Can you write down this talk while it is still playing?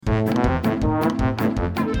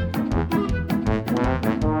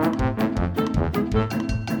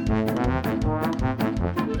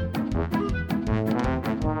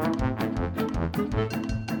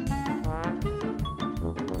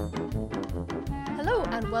Hello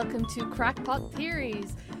and welcome to Crackpot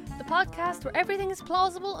Theories, the podcast where everything is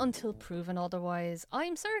plausible until proven otherwise.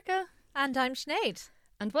 I'm Circa. And I'm Sinead.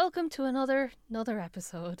 And welcome to another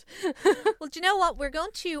episode. Well, do you know what? We're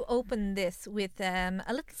going to open this with a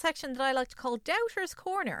little section that I like to call Doubter's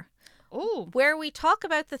Corner. Oh. Where we talk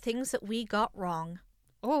about the things that we got wrong.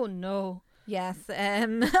 Oh, no. Yes.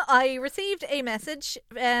 I received a message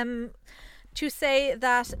to say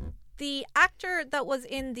that the actor that was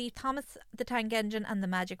in the Thomas the Tank Engine and the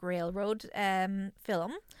Magic Railroad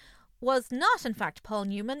film was not, in fact, Paul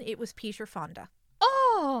Newman. It was Peter Fonda.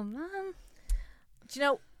 Oh, man. Do you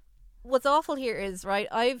know, what's awful here is, right,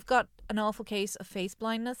 I've got an awful case of face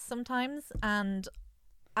blindness sometimes, and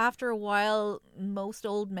after a while, most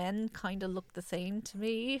old men kind of look the same to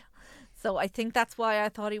me. So I think that's why I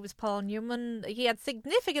thought he was Paul Newman. He had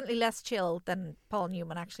significantly less chill than Paul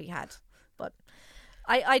Newman actually had. But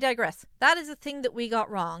I digress. That is a thing that we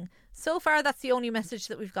got wrong. So far, that's the only message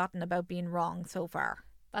that we've gotten about being wrong so far.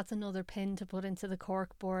 That's another pin to put into the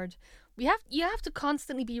cork board. You have to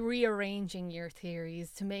constantly be rearranging your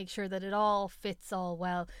theories to make sure that it all fits all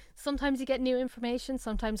well. Sometimes you get new information,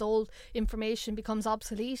 sometimes old information becomes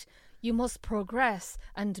obsolete. You must progress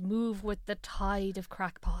and move with the tide of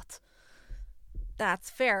crackpot. That's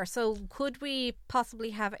fair. So could we possibly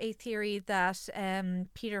have a theory that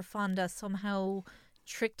Peter Fonda somehow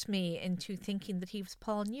tricked me into thinking that he was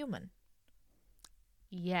Paul Newman?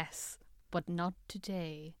 Yes, but not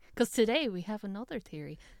today. Because today we have another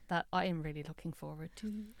theory that I am really looking forward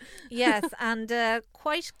to. Yes, and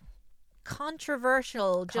quite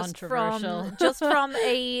controversial. Just from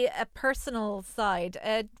a personal side.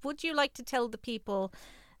 Would you like to tell the people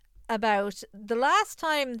about the last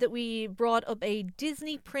time that we brought up a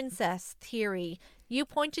Disney princess theory? You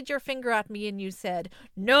pointed your finger at me and you said,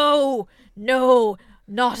 no,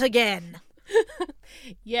 not again.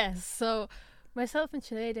 Yes, so myself and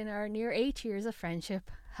Sinead, in our near 8 years of friendship,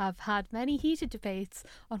 have had many heated debates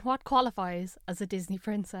on what qualifies as a Disney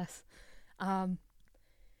princess.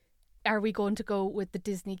 Are we going to go with the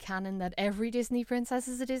Disney canon that every Disney princess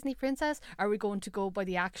is a Disney princess? Are we going to go by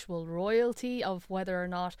the actual royalty of whether or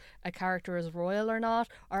not a character is royal or not?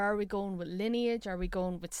 Or are we going with lineage? Are we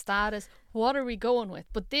going with status? What are we going with?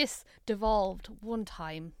 But this devolved one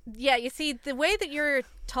time. Yeah, you see, the way that you're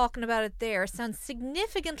talking about it there sounds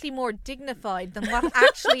significantly more dignified than what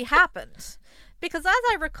actually happened. Because as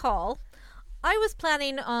I recall, I was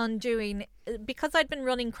planning on doing, because I'd been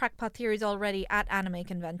running Crackpot Theories already at anime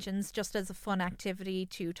conventions, just as a fun activity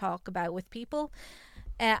to talk about with people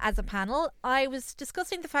as a panel, I was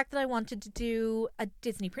discussing the fact that I wanted to do a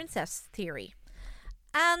Disney princess theory.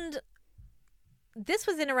 And this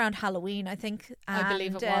was in around Halloween, I think. I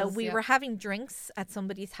believe it was. We were having drinks at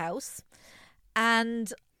somebody's house.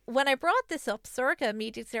 And when I brought this up, Circa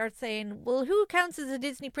immediately started saying, well, who counts as a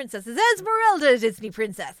Disney princess? Is Esmeralda a Disney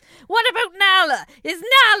princess? What about Nala? Is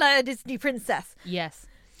Nala a Disney princess? Yes.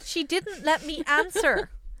 She didn't let me answer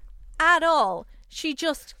at all. She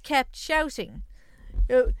just kept shouting.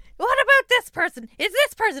 What about this person? Is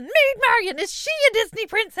this person, Maid Marian, is she a Disney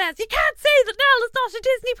princess? You can't say that Nala's not a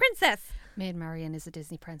Disney princess. Maid Marian is a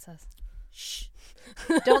Disney princess. Shh.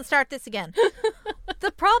 Don't start this again.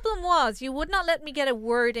 The problem was you would not let me get a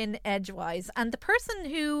word in edgewise, and the person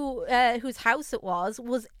whose house it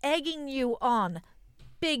was egging you on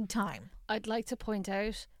big time. I'd like to point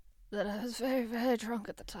out that I was very, very drunk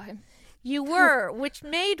at the time. You were, which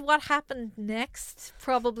made what happened next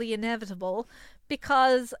probably inevitable,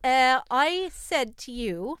 because I said to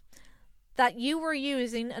you that you were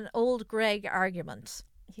using an old Greg argument.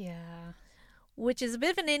 Yeah. Which is a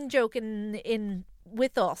bit of an in-joke in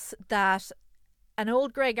with us, that an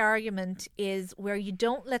old Greg argument is where you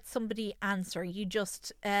don't let somebody answer. You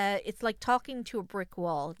just, it's like talking to a brick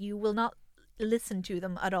wall. You will not listen to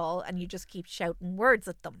them at all, and you just keep shouting words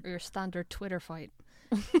at them. Your standard Twitter fight.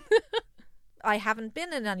 I haven't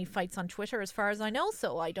been in any fights on Twitter as far as I know,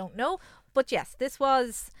 so I don't know. But yes, this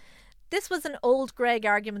was an old Greg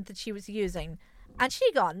argument that she was using. And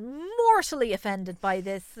she got mortally offended by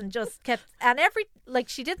this and just kept, and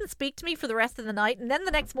she didn't speak to me for the rest of the night. And then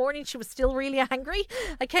the next morning she was still really angry.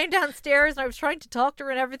 I came downstairs and I was trying to talk to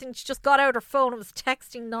her and everything. She just got out her phone and was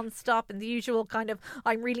texting nonstop in the usual kind of,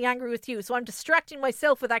 I'm really angry with you, so I'm distracting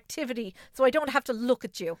myself with activity so I don't have to look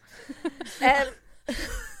at you.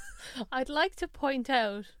 I'd like to point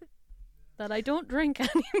out that I don't drink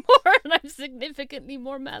anymore and I'm significantly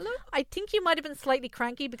more mellow. I think you might have been slightly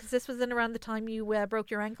cranky because this was in around the time you broke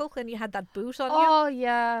your ankle and you had that boot on you. Oh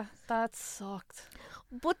yeah, that sucked.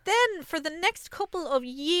 But then for the next couple of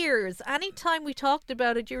years, anytime we talked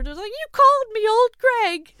about it, you were just like, you called me old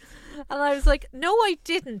Greg. And I was like, no, I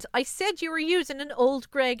didn't. I said you were using an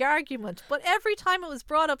old Greg argument. But every time it was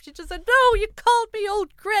brought up, she just said, no, you called me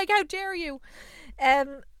old Greg. How dare you?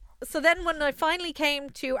 So then when I finally came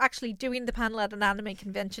to actually doing the panel at an anime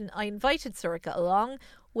convention, I invited Surika along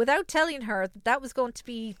without telling her that that was going to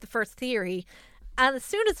be the first theory. And as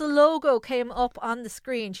soon as the logo came up on the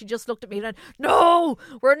screen, she just looked at me and went, no,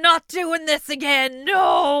 we're not doing this again.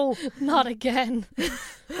 No. Not again.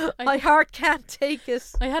 My heart can't take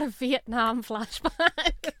it. I had a Vietnam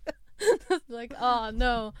flashback. Like, oh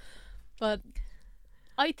no. But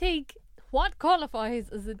I think what qualifies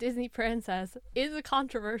as a Disney princess is a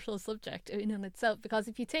controversial subject in and itself, because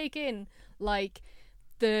if you take in like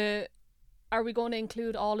are we going to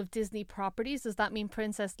include all of Disney properties? Does that mean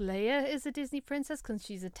Princess Leia is a Disney princess because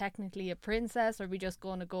she's technically a princess? Or are we just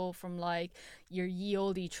going to go from like your ye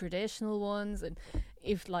olde traditional ones? And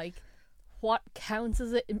if like what counts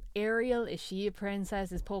as Ariel? Is she a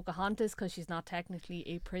princess? Is Pocahontas because she's not technically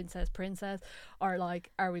a princess? Or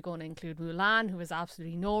like, are we going to include Mulan, who has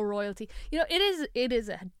absolutely no royalty? You know, it is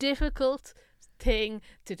a difficult thing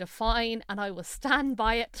to define, and I will stand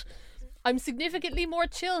by it. I'm significantly more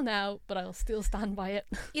chill now, but I'll still stand by it.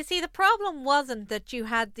 You see, the problem wasn't that you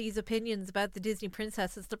had these opinions about the Disney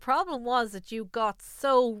princesses. The problem was that you got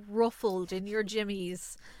so ruffled in your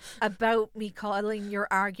jimmies about me calling your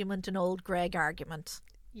argument an old Greg argument.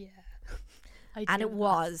 Yeah. And it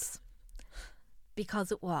was.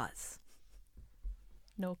 Because it was.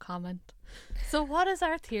 No comment. So what is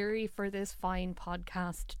our theory for this fine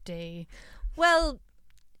podcast day? Well,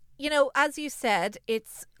 you know, as you said,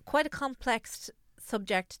 it's quite a complex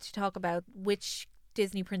subject to talk about which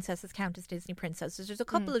Disney princesses count as Disney princesses. There's a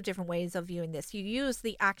couple of different ways of viewing this. You use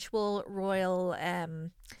the actual royal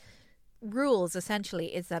rules,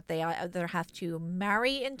 essentially, is that they either have to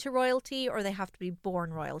marry into royalty or they have to be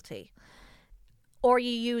born royalty. Or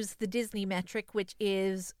you use the Disney metric, which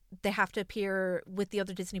is they have to appear with the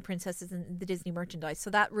other Disney princesses in the Disney merchandise. So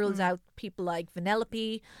that rules out people like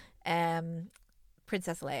Vanellope,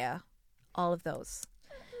 Princess Leia, all of those.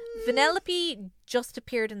 Vanellope just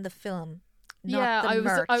appeared in the film. Not the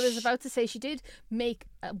merch. I was about to say she did make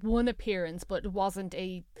one appearance, but it wasn't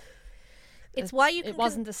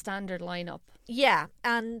wasn't a standard lineup. Yeah,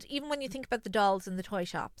 and even when you think about the dolls in the toy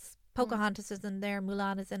shops, Pocahontas is in there,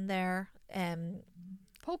 Mulan is in there.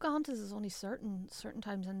 Pocahontas is only certain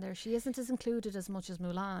times in there. She isn't as included as much as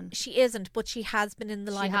Mulan. She isn't, but she has been in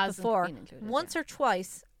the lineup before. Once or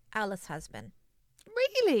twice, Alice has been.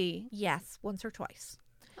 Really? Yes, once or twice.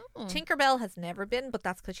 Oh. Tinkerbell has never been, but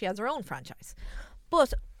that's because she has her own franchise.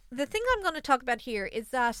 But the thing I'm going to talk about here is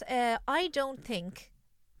that I don't think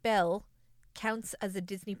Belle counts as a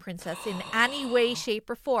Disney princess in any way, shape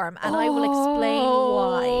or form, and I will explain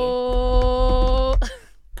why.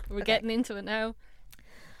 We're getting into it now.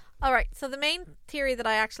 All right, so the main theory that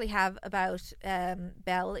I actually have about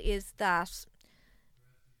Belle is that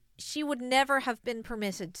she would never have been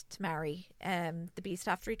permitted to marry the Beast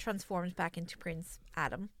after he transformed back into Prince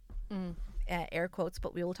Adam. Air quotes,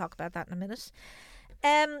 but we will talk about that in a minute.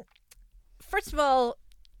 First of all,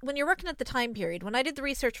 when you're working at the time period, when I did the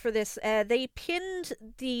research for this, they pinned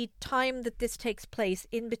the time that this takes place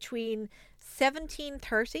in between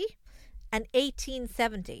 1730 and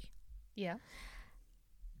 1870. Yeah.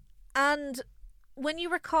 And when you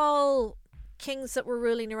recall kings that were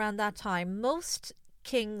ruling around that time, most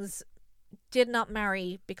kings did not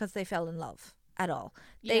marry because they fell in love at all.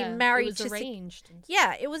 They married. It was arranged.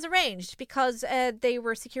 Yeah, it was arranged because they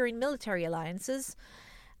were securing military alliances.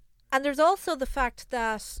 And there's also the fact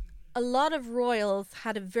that a lot of royals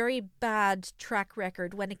had a very bad track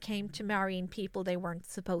record when it came to marrying people they weren't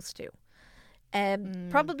supposed to.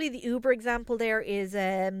 Probably the uber example there is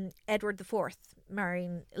Edward IV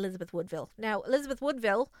marrying Elizabeth Woodville. Now, Elizabeth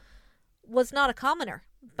Woodville was not a commoner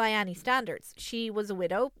by any standards. She was a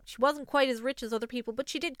widow. She wasn't quite as rich as other people, but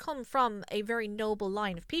she did come from a very noble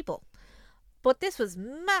line of people. But this was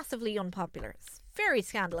massively unpopular. It's very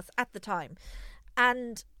scandalous at the time.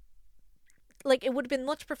 And like, it would have been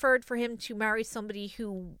much preferred for him to marry somebody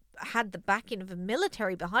who had the backing of a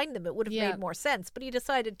military behind them. It would have made more sense. But he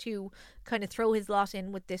decided to kind of throw his lot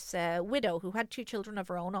in with this widow who had 2 children of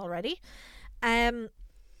her own already.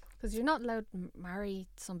 Because you're not allowed to marry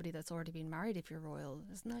somebody that's already been married if you're royal,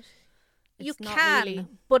 isn't it? You can, really,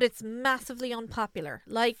 but it's massively unpopular.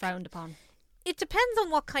 Like, frowned upon. It depends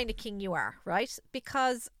on what kind of king you are, right?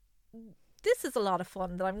 Because this is a lot of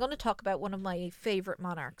fun that I'm going to talk about one of my favourite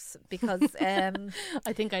monarchs because...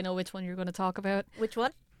 I think I know which one you're going to talk about. Which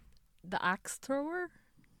one? The axe thrower?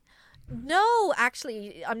 No,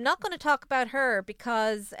 actually, I'm not going to talk about her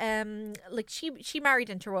because, like she married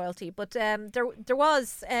into royalty, but there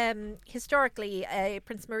was historically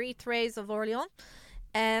Prince Marie Therese of Orleans.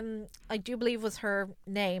 I do believe was her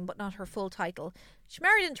name, but not her full title. She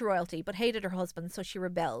married into royalty, but hated her husband, so she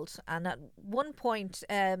rebelled. And at one point,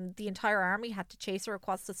 the entire army had to chase her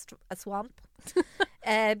across a swamp.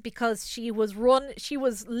 Because she was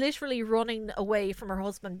literally running away from her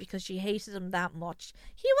husband because she hated him that much.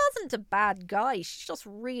 He wasn't a bad guy. She just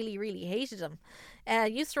really, really hated him.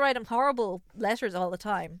 Used to write him horrible letters all the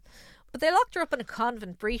time. But they locked her up in a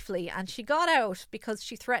convent briefly, and she got out because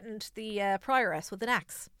she threatened the prioress with an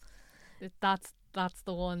axe. That's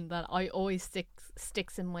the one that I always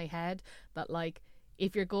sticks in my head. That, like,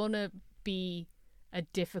 if you're gonna be a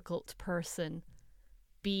difficult person,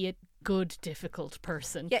 be a good difficult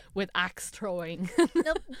person with axe throwing.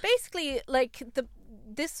 No, basically, like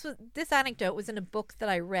this anecdote was in a book that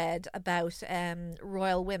I read about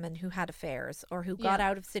royal women who had affairs or who got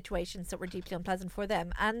out of situations that were deeply unpleasant for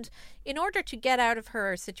them. And in order to get out of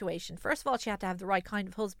her situation, first of all, she had to have the right kind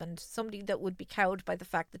of husband, somebody that would be cowed by the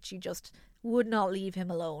fact that she just would not leave him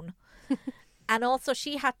alone. And also,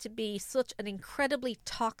 she had to be such an incredibly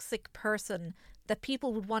toxic person that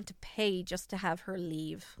people would want to pay just to have her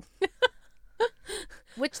leave.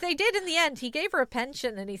 Which they did in the end. He gave her a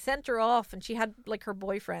pension and he sent her off, and she had like her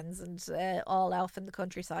boyfriends and all off in the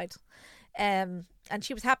countryside. And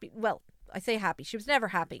she was happy. Well, I say happy. She was never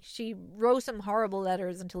happy. She wrote some horrible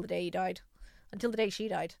letters until the day he died. Until the day she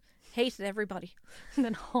died. Hated everybody. And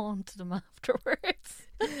then haunted him afterwards.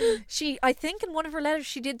 I think in one of her letters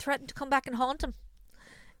she did threaten to come back and haunt him.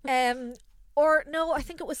 Or no, I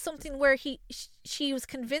think it was something where she was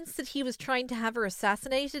convinced that he was trying to have her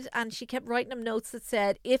assassinated, and she kept writing him notes that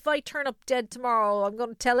said, "If I turn up dead tomorrow, I'm going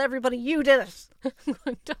to tell everybody you did it." I'm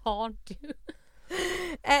going to haunt you.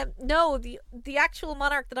 No, the actual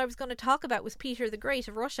monarch that I was going to talk about was Peter the Great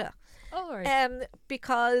of Russia. Oh, right.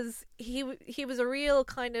 Because he was a real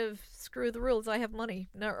kind of screw the rules, I have money.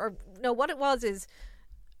 No, what it was is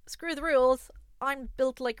screw the rules, I'm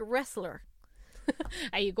built like a wrestler.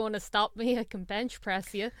 Are you going to stop me? I can bench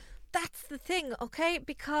press you. That's the thing, okay?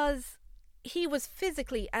 Because he was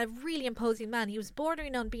physically a really imposing man. He was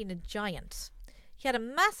bordering on being a giant. He had a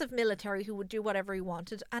massive military who would do whatever he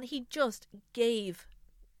wanted, and he just gave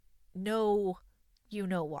no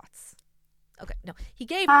you-know-whats. Okay, no. He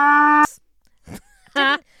gave...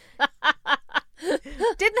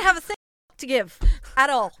 didn't have a thing to give at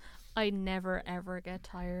all. I never, ever get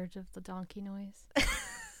tired of the donkey noise.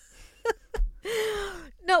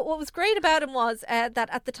 No, what was great about him was that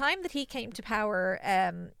at the time that he came to power,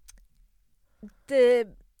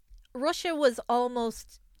 Russia was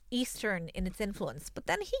almost Eastern in its influence. But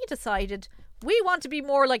then he decided, we want to be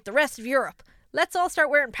more like the rest of Europe. Let's all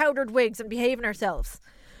start wearing powdered wigs and behaving ourselves.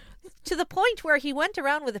 To the point where he went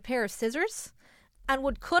around with a pair of scissors and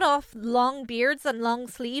would cut off long beards and long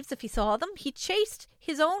sleeves if he saw them. He chased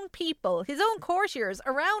his own people, his own courtiers,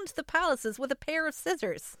 around the palaces with a pair of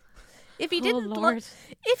scissors. If he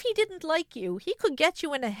didn't like you, he could get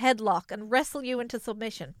you in a headlock and wrestle you into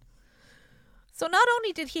submission. So not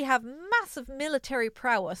only did he have massive military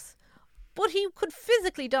prowess, but he could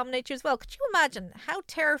physically dominate you as well. Could you imagine how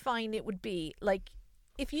terrifying it would be? Like,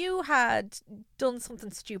 if you had done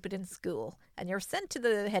something stupid in school and you're sent to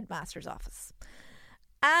the headmaster's office,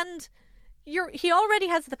 and he already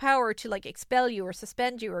has the power to like expel you or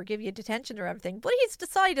suspend you or give you detention or everything, but he's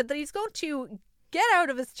decided that he's going to get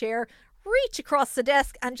out of his chair, reach across the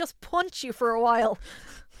desk and just punch you for a while.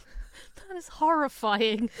 That is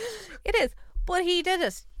horrifying. It is. But he did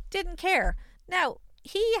it. Didn't care. Now,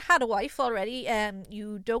 he had a wife already.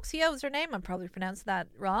 Eudoxia was her name. I'm probably pronouncing that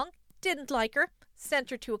wrong. Didn't like her.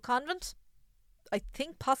 Sent her to a convent. I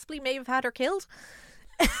think possibly may have had her killed.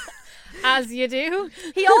 As you do.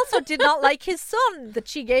 He also did not like his son that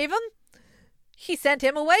she gave him. He sent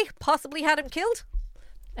him away. Possibly had him killed.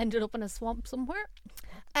 Ended up in a swamp somewhere.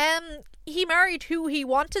 He married who he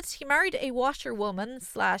wanted. He married a washerwoman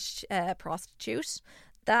 / prostitute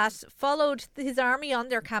that followed his army on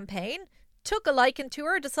their campaign, took a liking to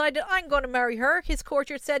her, decided, I'm going to marry her. His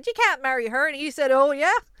courtiers said, you can't marry her. And he said, oh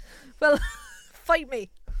yeah? Well, fight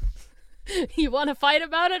me. You want to fight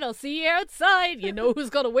about it? I'll see you outside. You know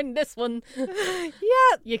who's going to win this one.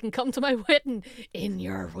 Yeah. You can come to my wedding in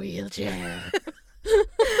your wheelchair.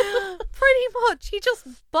 Pretty much. He just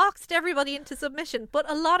boxed everybody into submission. But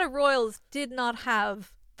a lot of royals did not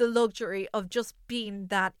have the luxury of just being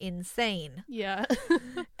that insane. Yeah.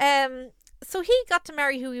 So he got to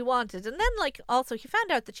marry who he wanted. And then, also he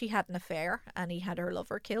found out that she had an affair and he had her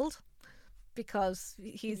lover killed because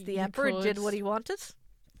he's the emperor, did what he wanted.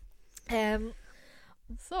 Um,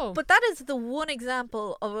 So, but that is the one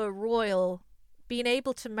example of a royal being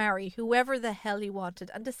able to marry whoever the hell he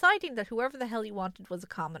wanted and deciding that whoever the hell he wanted was a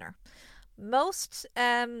commoner. Most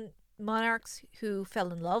monarchs who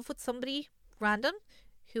fell in love with somebody random,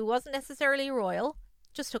 who wasn't necessarily royal,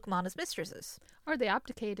 just took them on as mistresses. or they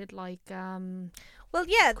abdicated like Well,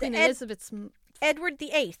 yeah, Queen Elizabeth's. Edward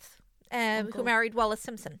VIII, who Uncle. married Wallace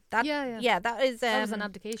Simpson. That, Yeah. that is That was an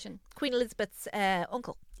abdication. Queen Elizabeth's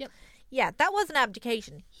uncle. Yep. Yeah, that was an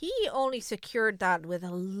abdication. He only secured that with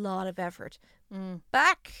a lot of effort. Mm.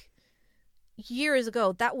 Back years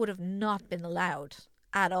ago, that would have not been allowed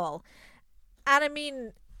at all. And I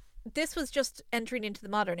mean, this was just entering into the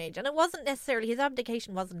modern age, and it wasn't necessarily, his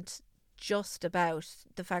abdication wasn't just about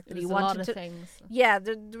the fact that There's he a wanted lot of to. things. Yeah,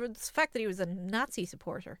 there was the fact that he was a Nazi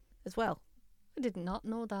supporter as well. I did not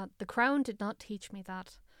know that. The Crown did not teach me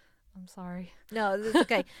that. I'm sorry. No, it's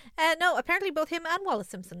okay. No, apparently both him and Wallace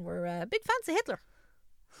Simpson were big fans of Hitler.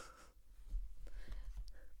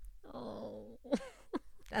 Oh.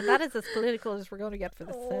 And that is as political as we're going to get for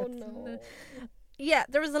this. Oh no. Yeah,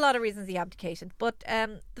 there was a lot of reasons he abdicated. But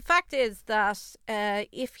the fact is that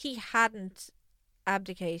if he hadn't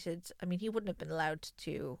abdicated, I mean, he wouldn't have been allowed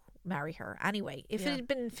to marry her anyway. If Yeah. it had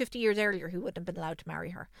been 50 years earlier, he wouldn't have been allowed to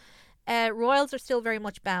marry her. Royals are still very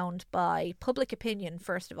much bound by public opinion,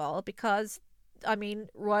 first of all, because, I mean,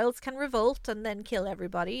 royals can revolt and then kill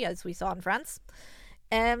everybody, as we saw in France.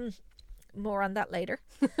 More on that later.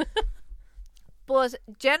 But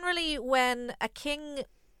generally, when a king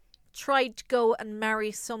tried to go and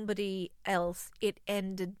marry somebody else, it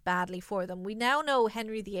ended badly for them. We now know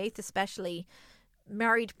Henry VIII especially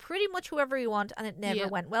married pretty much whoever he wanted, and it never Yeah.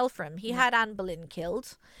 went well for him. He had Anne Boleyn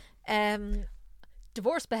killed.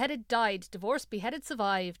 Divorced, beheaded, died. Divorced, beheaded,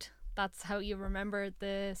 survived. That's how you remember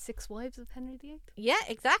the 6 wives of Henry VIII. Yeah,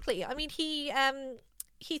 exactly. I mean, he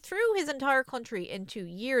threw his entire country into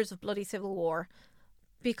years of bloody civil war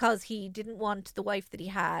because he didn't want the wife that he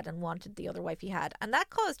had and wanted the other wife he had. And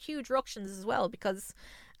that caused huge ructions as well, because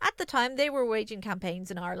at the time they were waging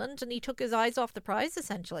campaigns in Ireland and he took his eyes off the prize,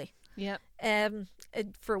 essentially. Yeah.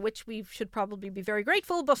 For which we should probably be very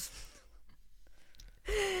grateful, but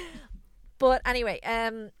but anyway,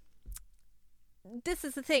 this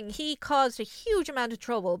is the thing. He caused a huge amount of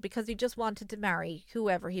trouble because he just wanted to marry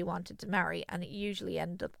whoever he wanted to marry, and it usually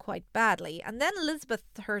ended up quite badly. And then Elizabeth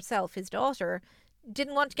herself, his daughter,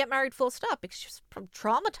 didn't want to get married full stop because she was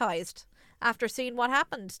traumatized after seeing what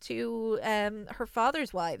happened to her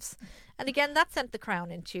father's wives. And again, that sent the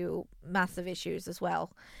crown into massive issues as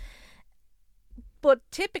well. But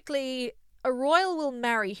typically, a royal will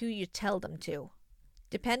marry who you tell them to,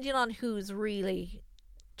 depending on who's really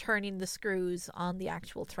turning the screws on the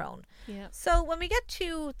actual throne. Yeah. So when we get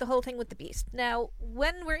to the whole thing with the beast, now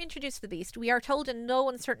when we're introduced to the beast, we are told in no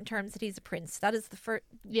uncertain terms that he's a prince. That is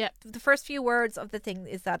Yeah. the first few words of the thing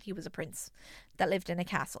is that he was a prince that lived in a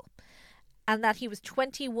castle, and that he was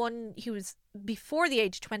 21. He was before the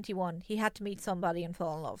age of 21. He had to meet somebody and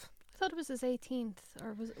fall in love. I thought it was his 18th,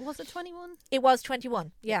 or was it 21? It was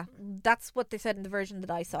 21. Yeah, that's what they said in the version that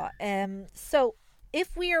I saw. So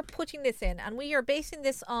if we are putting this in, and we are basing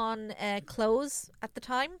this on clothes at the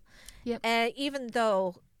time, Yep. even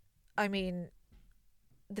though, I mean,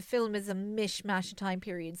 the film is a mishmash of time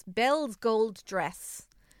periods. Belle's gold dress.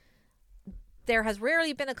 There has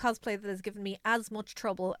rarely been a cosplay that has given me as much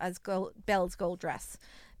trouble as Belle's gold dress,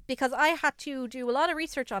 because I had to do a lot of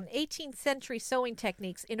research on 18th century sewing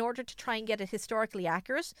techniques in order to try and get it historically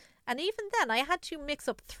accurate. And even then, I had to mix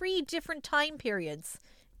up 3 different time periods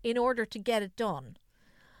in order to get it done.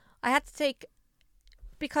 I had to take,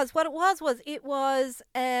 because what it was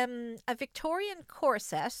a Victorian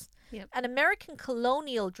corset, Yep. an American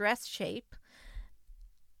colonial dress shape,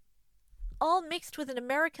 all mixed with an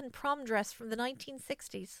American prom dress from the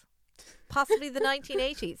 1960s, possibly the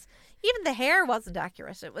 1980s. Even the hair wasn't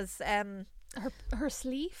accurate. It was Her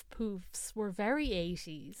sleeve poofs were very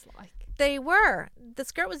 80s, like. they were. The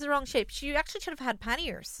skirt was the wrong shape. She actually should have had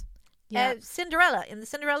panniers. Yeah. Cinderella, in the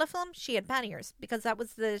Cinderella film, she had panniers because that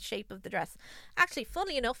was the shape of the dress. Actually,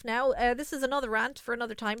 funnily enough now, this is another rant for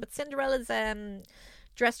another time, but Cinderella's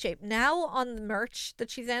dress shape, now on the merch that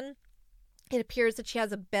she's in, it appears that she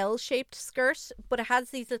has a bell-shaped skirt, but it has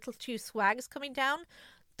these little 2 swags coming down.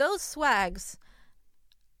 Those swags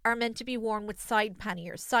are meant to be worn with side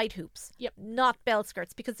panniers, side hoops, Yep. not bell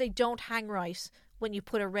skirts, because they don't hang right when you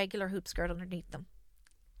put a regular hoop skirt underneath them.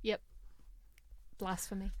 Yep.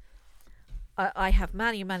 Blasphemy. I have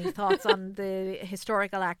many thoughts on the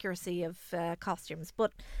historical accuracy of costumes,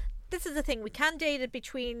 but this is the thing. We can date it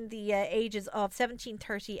between the ages of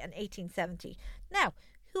 1730 and 1870. Now,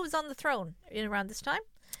 who was on the throne in around this time?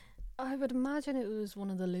 I would imagine it was one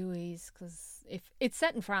of the Louis, because if it's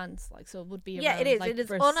set in France, like, so it would be Yeah, around, it is. like, It is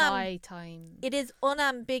Versailles time. It is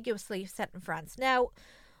unambiguously set in France. Now,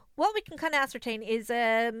 what we can kind of ascertain is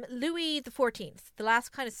Louis the 14th, the last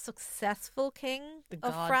kind of successful king The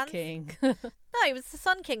of God France. King. No, he was the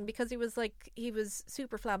Sun King because he was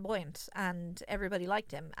super flamboyant and everybody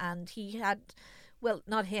liked him. And he had, well,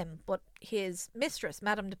 not him, but his mistress,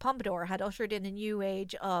 Madame de Pompadour, had ushered in a new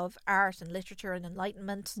age of art and literature and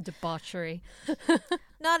enlightenment. Debauchery.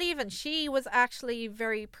 Not even. She was actually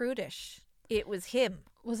very prudish. It was him.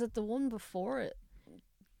 Was it the one before it?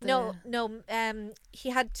 No. He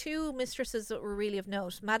had two mistresses that were really of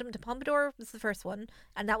note. Madame de Pompadour was the first one,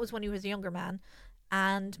 and that was when he was a younger man,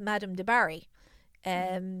 and Madame de Barry,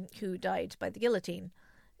 who died by the guillotine,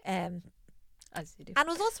 As you do. and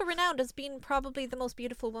was also renowned as being probably the most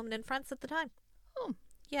beautiful woman in France at the time. Oh.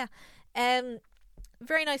 Yeah.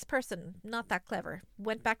 Very nice person, not that clever.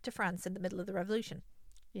 Went back to France in the middle of the revolution,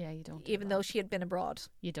 Yeah, you don't. even though she had been abroad.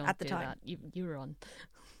 you don't at the do time. that. You run.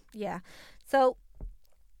 Yeah. So,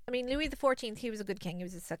 I mean, Louis XIV, he was a good king. He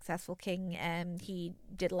was a successful king. He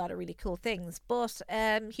did a lot of really cool things. But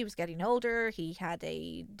he was getting older. He had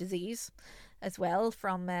a disease as well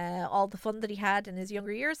from all the fun that he had in his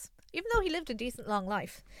younger years. Even though he lived a decent long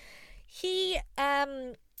life. He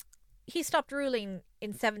stopped ruling in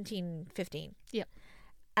 1715. Yeah.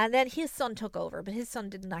 And then his son took over, but his son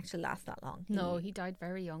didn't actually last that long. No, he died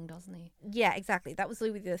very young, doesn't he? Yeah, exactly. That was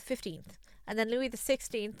Louis the 15th. And then Louis the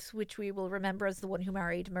 16th, which we will remember as the one who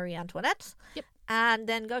married Marie Antoinette. Yep. And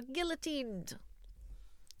then got guillotined.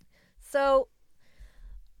 So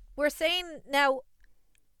we're saying now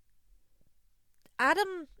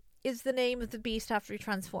Adam is the name of the beast after he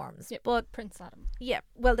transforms. Yep. But Prince Adam. yeah,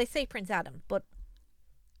 well, they say Prince Adam, but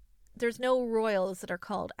there's no royals that are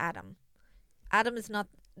called Adam. Adam is not,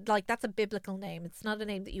 like, that's a biblical name. It's not a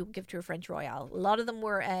name that you give to a French royal. A lot of them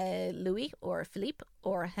were Louis or Philippe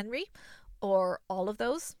or Henry or all of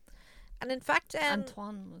those. And in fact,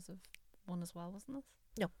 Antoine was one as well, wasn't it?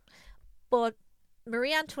 no, but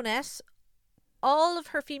Marie Antoinette, all of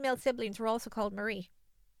her female siblings were also called Marie.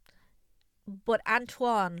 But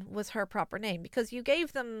Antoine was her proper name because you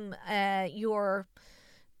gave them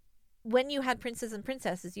when you had princes and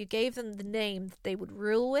princesses, you gave them the name that they would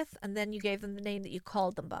rule with, and then you gave them the name that you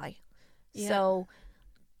called them by. Yeah. So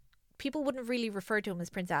people wouldn't really refer to him as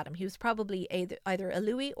Prince Adam. He was probably either a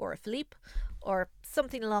Louis or a Philippe or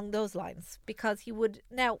something along those lines, because he would.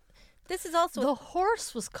 Now, this is also The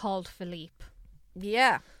horse was called Philippe.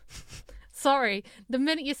 yeah. Sorry, the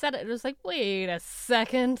minute you said it, it was like, wait a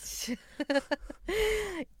second.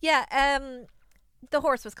 Yeah, the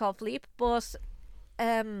horse was called Philippe, but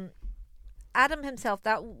Adam himself,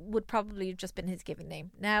 that would probably have just been his given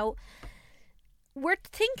name. Now, we're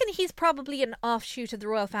thinking he's probably an offshoot of the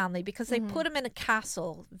royal family because they put him in a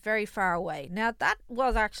castle very far away. Now, that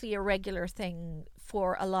was actually a regular thing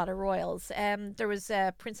for a lot of royals. There was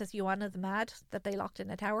Princess Joanna the Mad that they locked in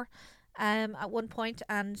a tower at one point,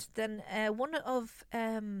 and then one of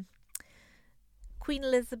Queen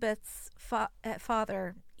Elizabeth's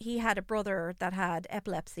father, he had a brother that had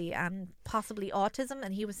epilepsy and possibly autism,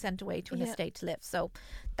 and he was sent away to an estate to live. So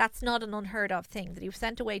that's not an unheard of thing, that he was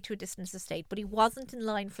sent away to a distant estate, but he wasn't in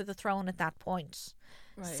line for the throne at that point.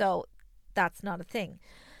 Right. So that's not a thing.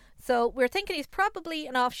 So we're thinking he's probably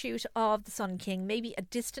an offshoot of the Sun King, maybe a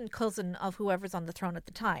distant cousin of whoever's on the throne at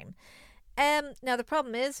the time. Now the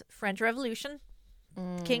problem is French Revolution.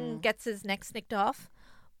 King gets his neck snicked off.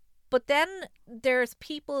 But then there's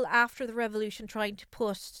people after the revolution trying to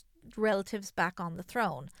put relatives back on the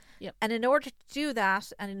throne. Yep. And in order to do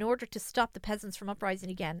that, and in order to stop the peasants from uprising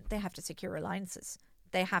again, they have to secure alliances.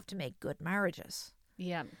 They have to make good marriages.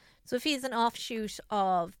 Yeah. So if he's an offshoot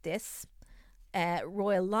of this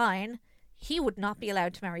royal line, he would not be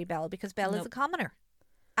allowed to marry Belle because Belle is a commoner.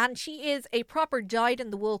 And she is a proper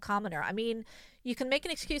dyed-in-the-wool commoner. I mean, you can make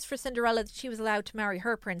an excuse for Cinderella that she was allowed to marry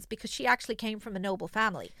her prince because she actually came from a noble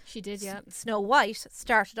family. She did, yeah. Snow White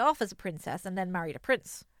started off as a princess and then married a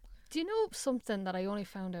prince. Do you know something that I only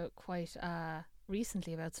found out quite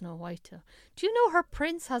recently about Snow White? Do you know her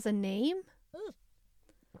prince has a name?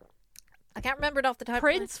 I can't remember it off the top.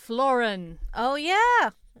 Prince Florin. Oh,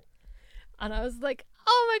 yeah. And I was like,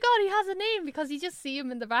 oh my god, he has a name, because you just see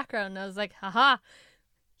him in the background. And I was like, haha,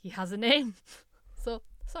 he has a name. So,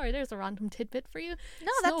 sorry, there's a random tidbit for you.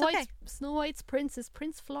 No, that's okay. Snow White's prince is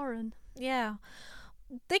Prince Florin. Yeah.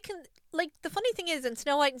 They can, like, the funny thing is in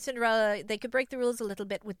Snow White and Cinderella, they could break the rules a little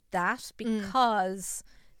bit with that because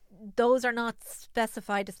those are not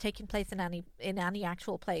specified as taking place in any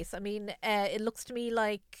actual place. I mean, it looks to me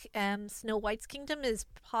like Snow White's kingdom is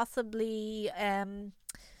possibly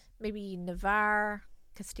maybe Navarre,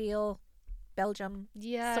 Castile, Belgium,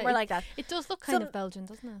 Yeah, somewhere like that. It does look kind Some- of Belgian,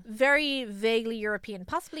 doesn't it? Very vaguely European,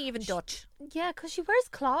 possibly even Dutch. Yeah, because she wears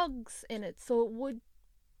clogs in it, so it would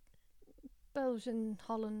Belgian,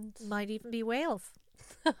 Holland. Might even be Wales.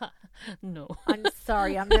 No, I'm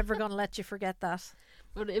sorry, I'm never going to let you forget that.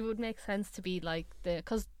 but it would make sense to be like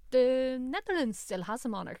because the Netherlands still has a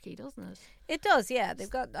monarchy, doesn't it? It does, yeah. They've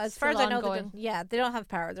got, as far as Still I know, ongoing. they don't have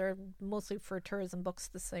power. They're mostly for tourism books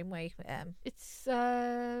the same way. It's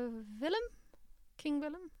Willem, King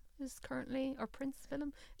Willem is currently, or Prince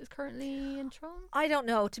Willem is currently enthroned. I don't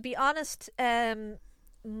know. To be honest,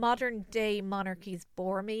 modern day monarchies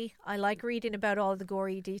bore me. I like reading about all the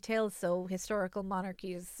gory details, so historical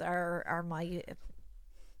monarchies are my...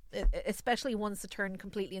 especially ones that turn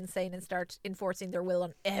completely insane and start enforcing their will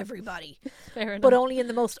on everybody, Fair enough. but only in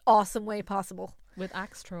the most awesome way possible. With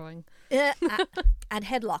axe throwing. And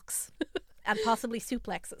headlocks. And possibly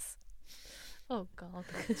suplexes. Oh God,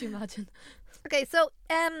 could you imagine? Okay, so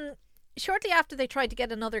shortly after they tried to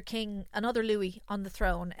get another king, another Louis on the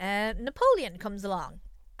throne, Napoleon comes along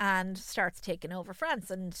and starts taking over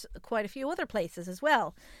France and quite a few other places as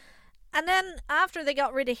well. And then after they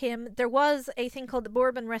got rid of him, there was a thing called the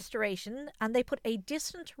Bourbon Restoration, and they put a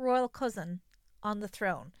distant royal cousin on the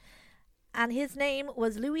throne. And his name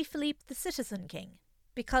was Louis Philippe the Citizen King,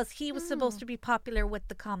 because he was supposed to be popular with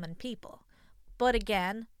the common people. But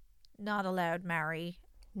again, not allowed marry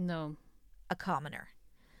No. a commoner,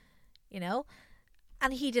 you know?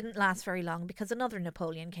 And he didn't last very long because another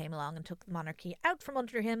Napoleon came along and took the monarchy out from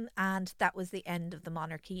under him, and that was the end of the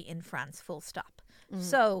monarchy in France, full stop.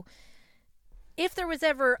 So if there was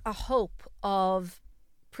ever a hope of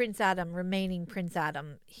Prince Adam remaining Prince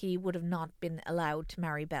Adam, he would have not been allowed to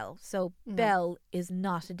marry Belle. So Belle is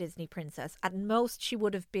not a Disney princess. At most, she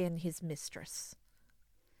would have been his mistress.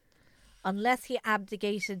 Unless he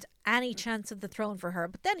abdicated any chance of the throne for her.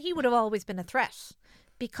 But then he would have always been a threat.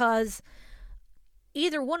 Because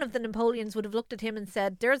either one of the Napoleons would have looked at him and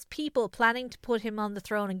said, there's people planning to put him on the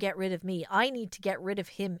throne and get rid of me. I need to get rid of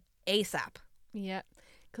him ASAP. Yeah.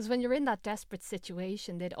 Because when you're in that desperate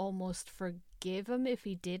situation, they'd almost forgive him if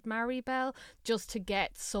he did marry Belle, just to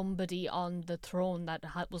get somebody on the throne that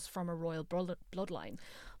was from a royal bloodline.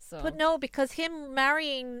 So, But no, because him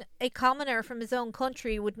marrying a commoner from his own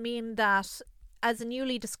country would mean that as a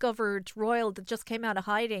newly discovered royal that just came out of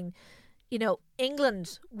hiding, you know,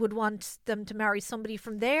 England would want them to marry somebody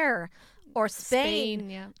from there, or Spain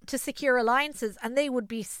yeah. to secure alliances, and they would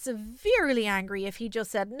be severely angry if he just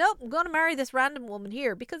said, nope, I'm going to marry this random woman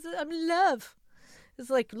here because I'm in love. It's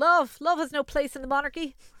like, love has no place in the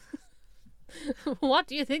monarchy. What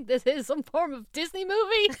do you think this is? Some form of Disney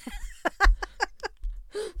movie?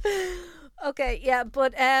 Okay, yeah,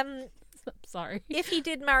 but Sorry. if he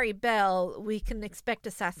did marry Belle, we can expect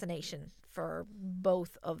assassination for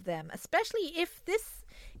both of them, especially if this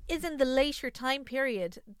is in the later time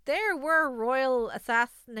period. There were royal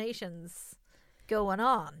assassinations going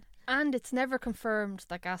on. And it's never confirmed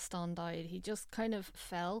that Gaston died. He just kind of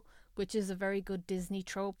fell, which is a very good Disney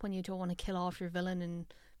trope when you don't want to kill off your villain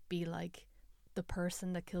and be like the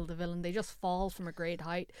person that killed the villain. They just fall from a great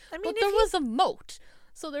height. I mean, but there was a moat.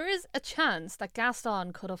 So there is a chance that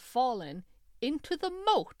Gaston could have fallen into the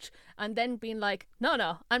moat and then been like,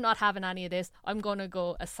 no, I'm not having any of this. I'm going to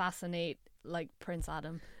go assassinate like Prince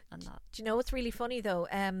Adam and that. Do you know what's really funny though?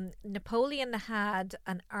 Napoleon had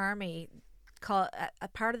an army, called a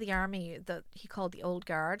part of the army that he called the Old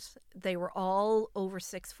Guard. They were all over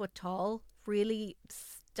 6 foot tall, really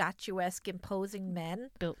statuesque, imposing men.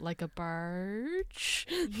 Built like a barge.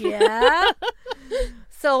 Yeah.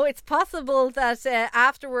 So it's possible that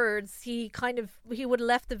afterwards he would have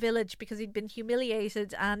left the village because he'd been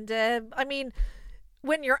humiliated. And I mean,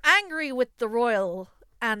 when you're angry with the royal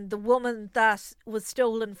and the woman that was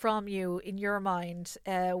stolen from you in your mind,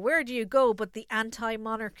 where do you go but the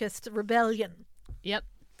anti-monarchist rebellion? Yep.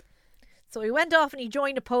 So he went off and he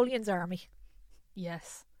joined Napoleon's army.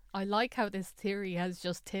 Yes. I like how this theory has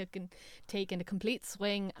just taken a complete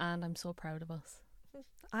swing, and I'm so proud of us.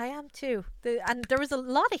 I am too. And there was a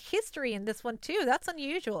lot of history in this one too. That's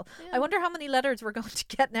unusual. Yeah. I wonder how many letters we're going to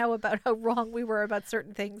get now about how wrong we were about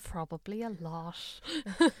certain things. Probably a lot.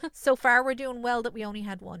 So far, we're doing well that we only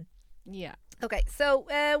had one. Yeah. Okay, so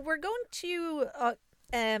we're going to...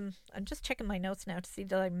 I'm just checking my notes now to see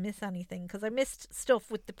did I miss anything, because I missed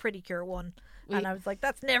stuff with the Pretty Cure one. And I was like,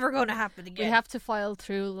 that's never going to happen again. We have to file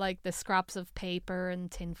through like the scraps of paper and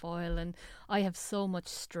tinfoil, and I have so much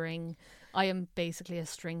string. I am basically a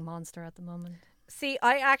string monster at the moment. See,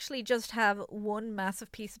 I actually just have one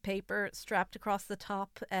massive piece of paper strapped across the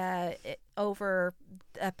top over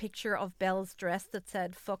a picture of Belle's dress that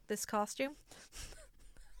said, "Fuck this costume."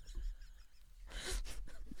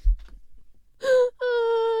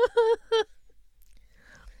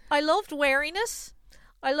 I loved wearing it.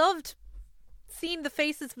 I loved seeing the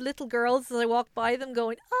faces of little girls as I walked by them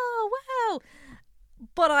going, "Oh, wow."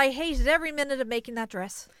 But I hated every minute of making that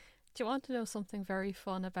dress. Do you want to know something very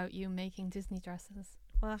fun about you making Disney dresses?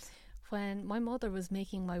 What? When my mother was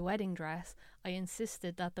making my wedding dress, I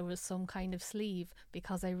insisted that there was some kind of sleeve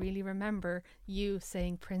because I really remember you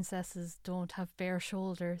saying princesses don't have bare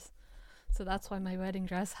shoulders. So that's why my wedding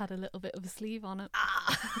dress had a little bit of a sleeve on it.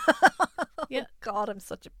 Yeah. God, I'm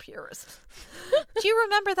such a purist. Do you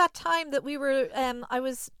remember that time that we were, I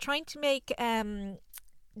was trying to make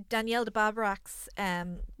Danielle de Babrac's,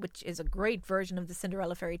 which is a great version of the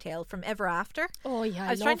Cinderella fairy tale from Ever After. Oh yeah,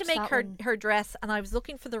 I was trying to make her her dress, and I was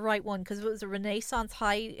looking for the right one because it was a Renaissance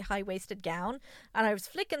high-waisted gown, and I was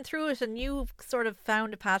flicking through it, and you sort of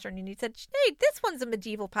found a pattern, and you said, "Hey, this one's a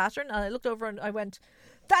medieval pattern," and I looked over and I went,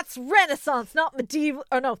 "That's Renaissance, not medieval."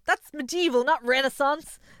 Or no, that's medieval, not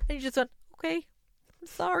Renaissance. And you just went, "Okay, I'm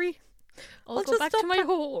sorry. I'll go back to my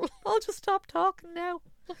hole. I'll just stop talking now."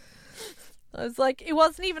 I was like, it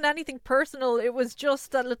wasn't even anything personal. It was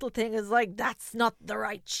just that little thing. Is like, that's not the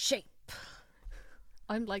right shape.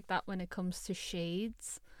 I'm like that when it comes to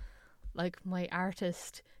shades. Like my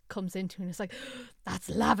artist comes into and it's like, "That's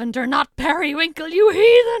lavender, not periwinkle, you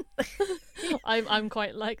heathen." I'm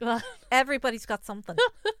quite like that. Everybody's got something.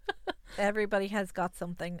 Everybody has got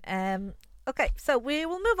something. Okay, so we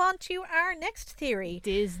will move on to our next theory.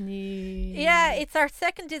 Disney. Yeah, it's our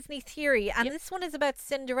second Disney theory, and Yep. this one is about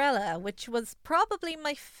Cinderella, which was probably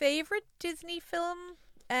my favourite Disney film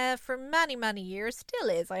for many, many years. Still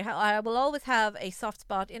is. I will always have a soft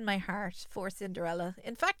spot in my heart for Cinderella.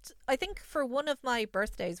 In fact, I think for one of my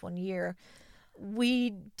birthdays one year, we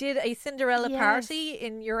did a Cinderella Yes. party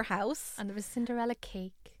in your house. And there was Cinderella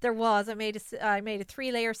cake. There was. I made a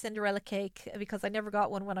 3-layer Cinderella cake because I never got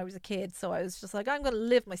one when I was a kid. So I was just like, I'm going to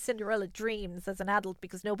live my Cinderella dreams as an adult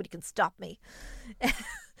because nobody can stop me.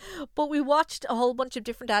 But we watched a whole bunch of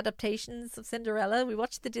different adaptations of Cinderella. We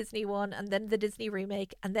watched the Disney one and then the Disney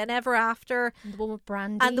remake and then Ever After. And the one with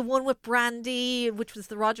Brandy. And the one with Brandy, which was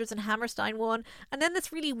the Rodgers and Hammerstein one. And then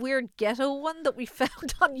this really weird ghetto one that we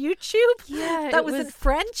found on YouTube. Yeah, That it was in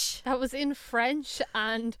French. That was in French,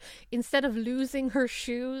 and instead of losing her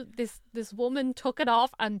shoe, this woman took it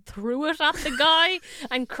off and threw it at the guy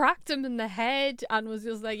and cracked him in the head and was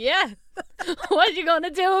just like, "Yeah, what you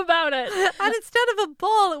gonna do about it?" And instead of a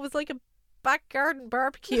ball, it was like a back garden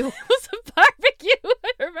barbecue. It was a barbecue,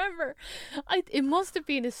 I remember. It must have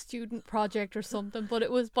been a student project or something, but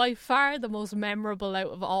it was by far the most memorable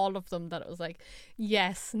out of all of them, that it was like,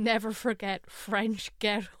 yes, never forget French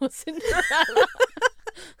ghetto Cinderella.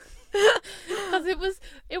 Because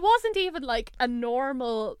it wasn't even like a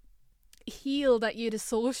normal heel that you'd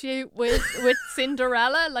associate with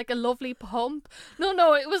Cinderella, like a lovely pump.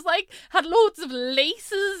 No, it was like had loads of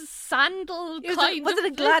laces, sandal Was kind it a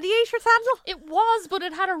of. gladiator sandal? It was, but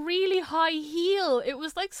it had a really high heel. It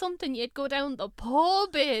was like something you'd go down the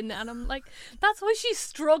pub in, and I'm like, that's why she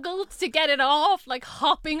struggled to get it off, like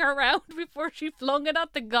hopping around before she flung it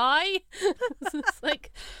at the guy. It's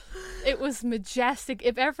like, it was majestic.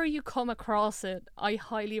 If ever you come across it, I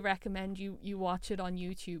highly recommend you watch it on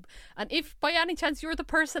YouTube. And if by any chance you're the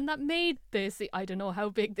person that made this, I don't know how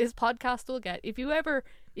big this podcast will get. If you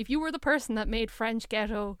were the person that made French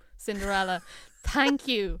Ghetto Cinderella, thank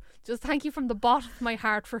you. Just thank you from the bottom of my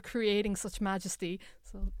heart for creating such majesty.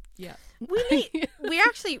 So yeah.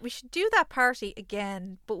 We should do that party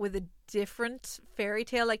again, but with a different fairy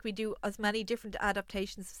tale, like we do as many different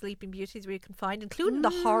adaptations of Sleeping Beauty as we can find, including the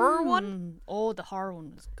horror one. Oh, the horror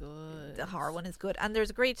one was good. The horror one is good, and there's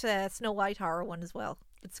a great Snow White horror one as well.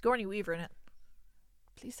 It's Sigourney Weaver in it.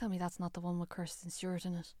 Please tell me that's not the one with Kirsten Stewart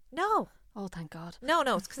in it. No, Oh, thank God. no,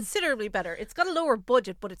 it's considerably better. It's got a lower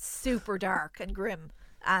budget, but it's super dark and grim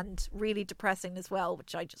and really depressing as well,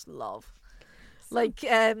 which I just love. Like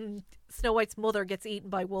Snow White's mother gets eaten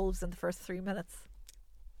by wolves in the first 3 minutes.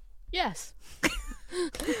 Yes.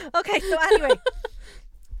 Okay, so anyway,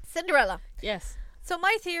 Cinderella. Yes. So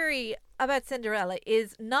my theory about Cinderella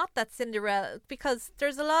is not that Cinderella, because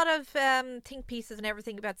there's a lot of think pieces and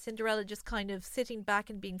everything about Cinderella just kind of sitting back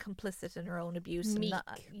and being complicit in her own abuse. Meek.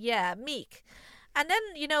 Meek. And then,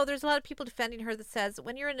 you know, there's a lot of people defending her that says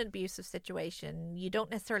when you're in an abusive situation, you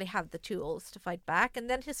don't necessarily have the tools to fight back. And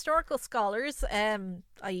then historical scholars,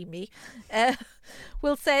 i.e. me,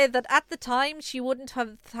 will say that at the time she wouldn't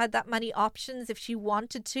have had that many options if she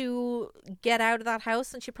wanted to get out of that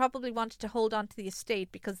house, and she probably wanted to hold on to the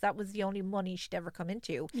estate because that was the only money she'd ever come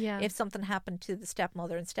into if something happened to the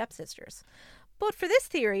stepmother and stepsisters. But for this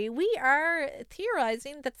theory, we are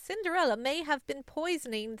theorizing that Cinderella may have been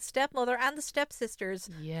poisoning the stepmother and the stepsisters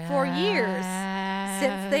for years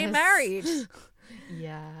since they married.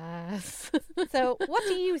 Yes. So what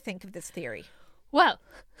do you think of this theory? Well,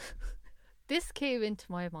 this came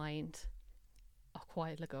into my mind a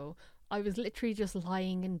while ago. I was literally just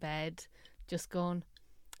lying in bed, just going,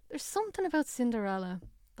 there's something about Cinderella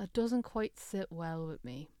that doesn't quite sit well with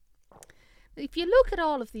me. If you look at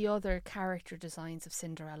all of the other character designs of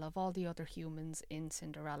Cinderella, of all the other humans in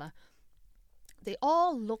Cinderella, they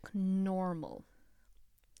all look normal.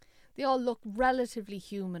 They all look relatively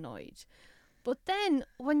humanoid. But then,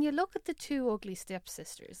 when you look at the two ugly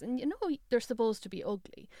stepsisters, and you know they're supposed to be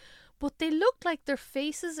ugly, but they look like their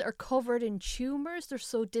faces are covered in tumours. They're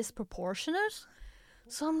so disproportionate.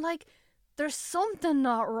 So I'm like, there's something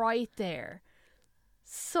not right there.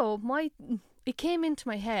 So it came into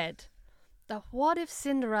my head that what if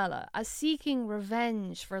Cinderella, as seeking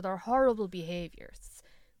revenge for their horrible behaviours,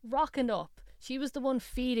 rocking up, she was the one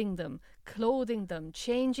feeding them, clothing them,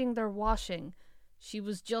 changing their washing. She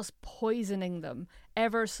was just poisoning them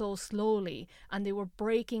ever so slowly, and they were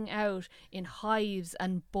breaking out in hives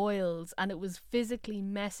and boils, and it was physically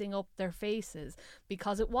messing up their faces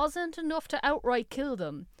because it wasn't enough to outright kill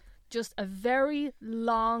them, just a very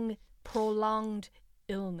long, prolonged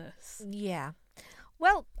illness. Yeah.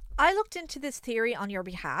 Well, I looked into this theory on your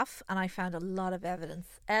behalf and I found a lot of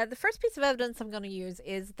evidence. The first piece of evidence I'm going to use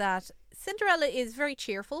is that Cinderella is very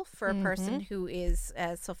cheerful for a person who is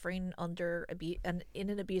suffering under in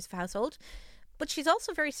an abusive household, but she's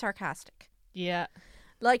also very sarcastic. Yeah.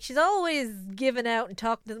 Like, she's always giving out and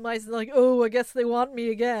talking to the mice like, oh, I guess they want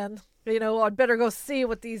me again. You know, I'd better go see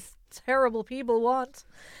what these terrible people want.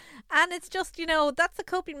 And it's just, you know, that's a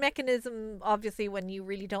coping mechanism, obviously, when you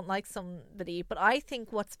really don't like somebody. But I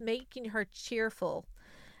think what's making her cheerful,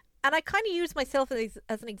 and I kind of use myself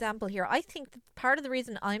as an example here, I think that part of the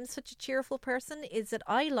reason I'm such a cheerful person is that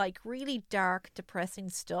I like really dark, depressing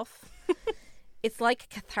stuff. It's like a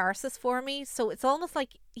catharsis for me. So it's almost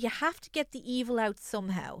like you have to get the evil out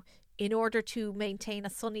somehow in order to maintain a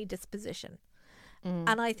sunny disposition.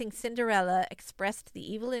 And I think Cinderella expressed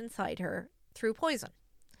the evil inside her through poison.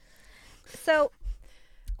 So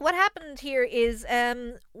what happened here is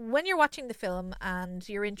when you're watching the film and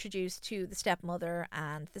you're introduced to the stepmother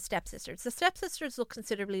and the stepsisters look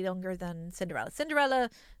considerably younger than Cinderella.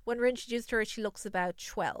 Cinderella, when we're introduced to her, she looks about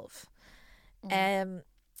 12.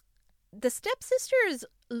 The stepsisters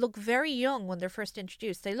look very young when they're first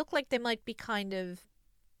introduced. They look like they might be kind of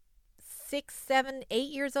 6, 7, 8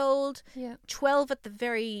 years old. 12 at the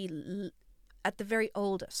very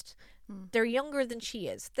oldest. They're younger than she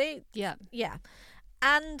is. Yeah.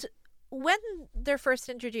 And when they're first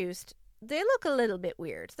introduced, they look a little bit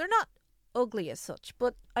weird. They're not ugly as such,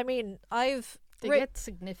 but I mean, they get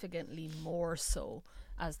significantly more so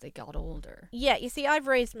as they got older. Yeah, you see, I've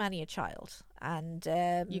raised many a child, and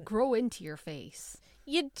you grow into your face.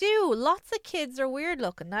 You do. Lots of kids are weird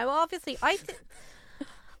looking. Now, obviously, I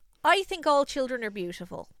think all children are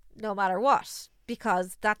beautiful, no matter what,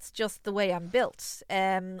 because that's just the way I'm built.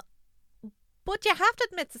 But you have to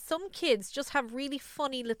admit that some kids just have really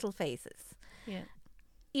funny little faces. Yeah.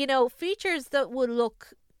 You know, features that would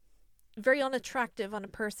look very unattractive on a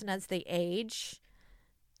person as they age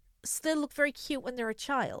still look very cute when they're a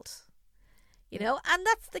child. You know, and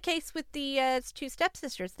that's the case with the two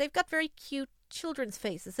stepsisters. They've got very cute children's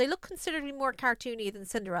faces. They look considerably more cartoony than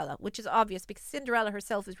Cinderella, which is obvious because Cinderella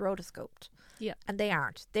herself is rotoscoped. Yeah. And they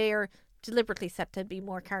aren't. They're deliberately set to be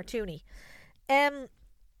more cartoony.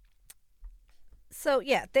 So,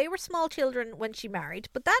 yeah, they were small children when she married,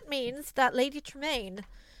 but that means that Lady Tremaine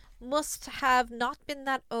must have not been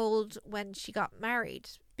that old when she got married,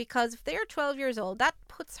 because if they're 12 years old, that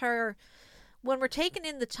puts her, when we're taking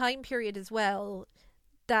in the time period as well,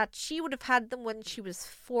 that she would have had them when she was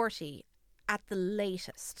 40 at the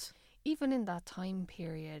latest. Even in that time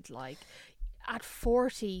period, like, at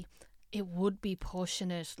 40, it would be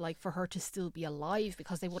pushing it, like, for her to still be alive,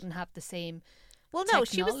 because they wouldn't have the same... Well, no,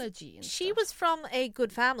 she was from a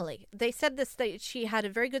good family. They said that she had a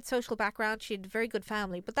very good social background. She had a very good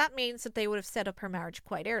family, but that means that they would have set up her marriage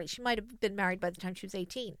quite early. She might have been married by the time she was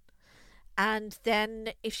 18. And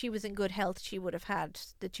then if she was in good health, she would have had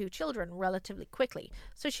the 2 children relatively quickly.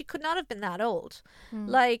 So she could not have been that old.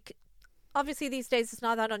 Like, obviously these days it's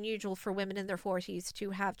not that unusual for women in their 40s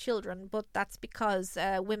to have children, but that's because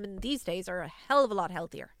women these days are a hell of a lot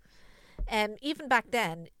healthier. Even back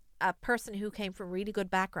then, a person who came from really good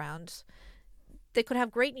background, they could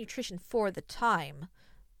have great nutrition for the time,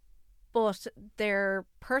 but their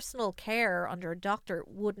personal care under a doctor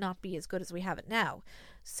would not be as good as we have it now.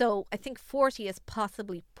 So I think 40 is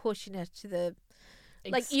possibly pushing it to the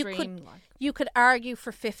like Extreme, you could argue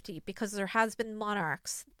for 50, because there has been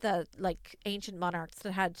monarchs that, like ancient monarchs,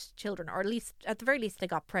 that had children, or at the very least they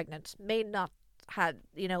got pregnant, may not had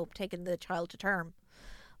taken the child to term,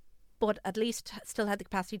 but at least still had the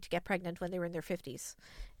capacity to get pregnant when they were in their 50s.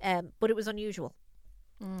 But it was unusual.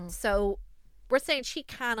 So we're saying she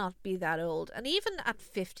cannot be that old. And even at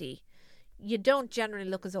 50, you don't generally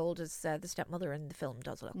look as old as the stepmother in the film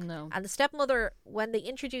does look. No. And the stepmother, when they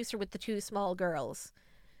introduce her with the 2 small girls,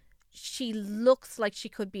 she looks like she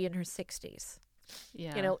could be in her 60s.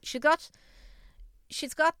 Yeah.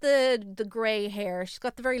 She's got the grey hair. She's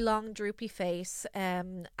got the very long, droopy face.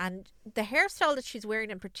 And the hairstyle that she's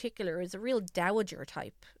wearing in particular is a real dowager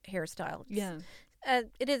type hairstyle. Yeah.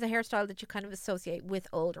 It is a hairstyle that you kind of associate with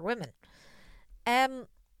older women.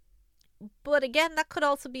 But again, that could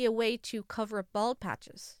also be a way to cover up bald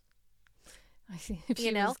patches. I see. If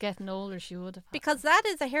she was getting older, she would have. Because that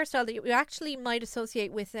is a hairstyle that you actually might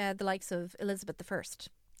associate with the likes of Elizabeth I.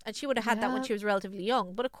 And she would have had that when she was relatively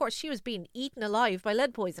young. But of course, she was being eaten alive by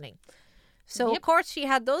lead poisoning. So, of course, she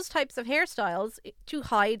had those types of hairstyles to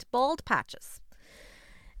hide bald patches.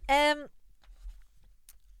 So,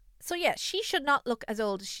 yeah, she should not look as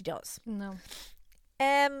old as she does. No.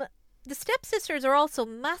 The stepsisters are also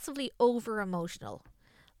massively over-emotional.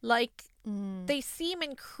 Like, they seem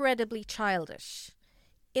incredibly childish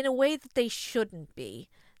in a way that they shouldn't be.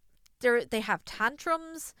 They have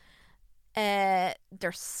tantrums. They're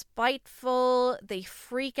spiteful. They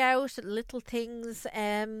freak out at little things.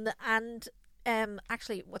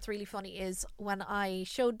 Actually, what's really funny is when I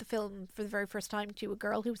showed the film for the very first time to a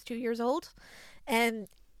girl who was 2 years old,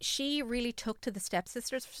 she really took to the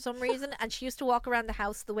stepsisters for some reason, and she used to walk around the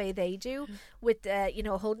house the way they do, with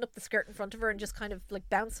holding up the skirt in front of her and just kind of like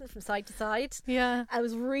bouncing from side to side. Yeah. I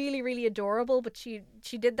was really, really adorable, but she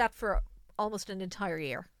did that for almost an entire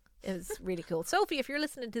year. It was really cool. Sophie, if you're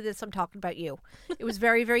listening to this, I'm talking about you. It was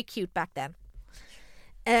very, very cute back then.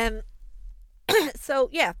 So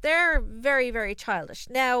yeah, they're very, very childish.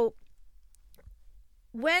 Now,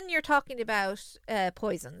 when you're talking about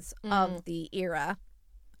poisons of the era,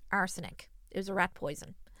 arsenic. It was a rat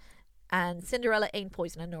poison. And Cinderella ain't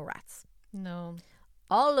poisoning no rats. No.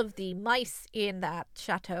 All of the mice in that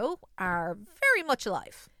chateau are very much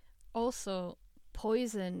alive. Also,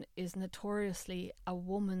 poison is notoriously a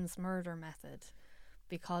woman's murder method,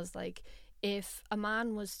 because like if a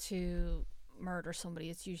man was to murder somebody,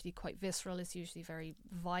 it's usually quite visceral, it's usually very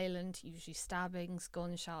violent, usually stabbings,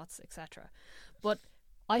 gunshots, etc. But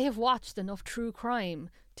I have watched enough true crime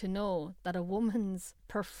to know that a woman's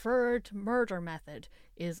preferred murder method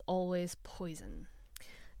is always poison.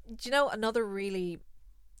 Do you know another really,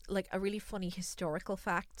 like a really funny historical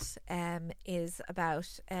fact is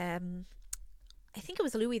about, I think it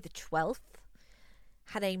was Louis the 12th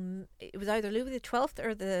it was either Louis the 12th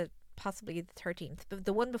or possibly the 13th, but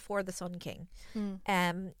the one before the Sun King.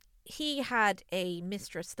 He had a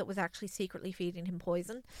mistress that was actually secretly feeding him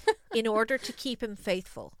poison in order to keep him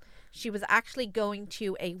faithful. She was actually going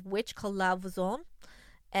to a witch called La Vouzon,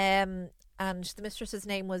 and the mistress's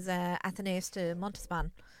name was Athénée de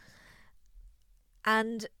Montespan.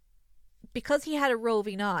 And because he had a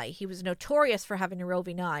roving eye, he was notorious for having a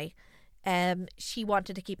roving eye, she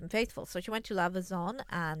wanted to keep him faithful. So she went to La Vouzon,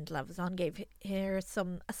 and La Vouzon gave her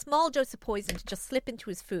a small dose of poison to just slip into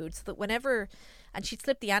his food, so that and she'd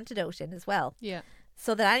slip the antidote in as well. Yeah.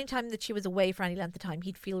 So that any time that she was away for any length of time,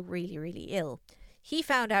 he'd feel really, really ill. He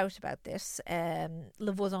found out about this.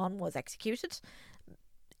 La Vouzon was executed.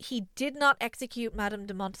 He did not execute Madame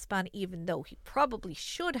de Montespan, even though he probably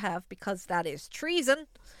should have, because that is treason.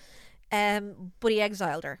 But he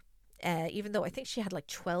exiled her. Even though I think she had like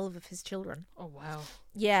 12 of his children. Oh, wow.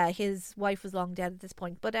 Yeah, his wife was long dead at this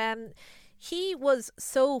point. But he was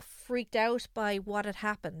so freaked out by what had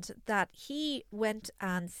happened that he went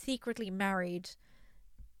and secretly married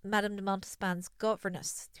Madame de Montespan's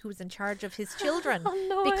governess, who was in charge of his children. Oh,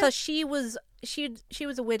 no because she was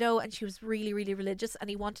a widow, and she was really, really religious, and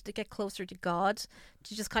he wanted to get closer to God,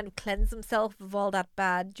 to just kind of cleanse himself of all that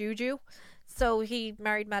bad juju. So he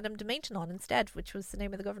married Madame de Maintenon instead, which was the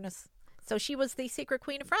name of the governess. So she was the secret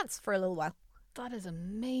queen of France for a little while. That is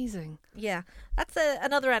amazing. Yeah, that's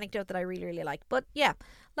another anecdote that I really, really like. But yeah,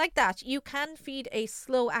 like that, you can feed a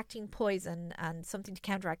slow-acting poison and something to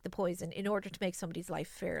counteract the poison in order to make somebody's life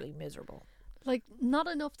fairly miserable. Like, not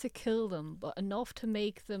enough to kill them, but enough to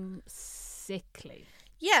make them sickly.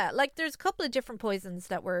 Yeah, like there's a couple of different poisons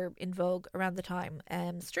that were in vogue around the time.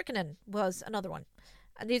 Strychnine was another one.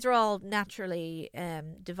 And these are all naturally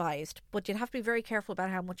devised, but you'd have to be very careful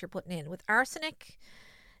about how much you're putting in. With arsenic,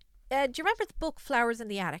 do you remember the book Flowers in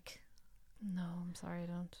the Attic? No, I'm sorry, I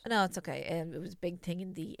don't. No, it's okay. It was a big thing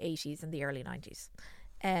in the 80s and the early 90s.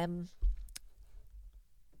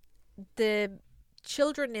 The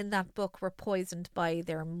children in that book were poisoned by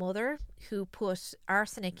their mother, who put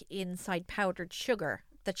arsenic inside powdered sugar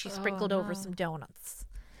that she sprinkled over some donuts.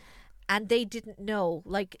 And they didn't know,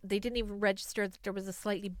 like, they didn't even register that there was a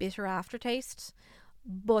slightly bitter aftertaste,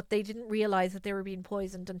 but they didn't realize that they were being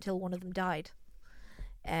poisoned until one of them died.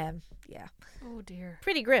 Yeah. Oh dear.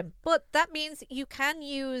 Pretty grim. But that means you can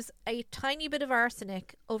use a tiny bit of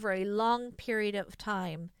arsenic over a long period of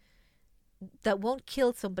time that won't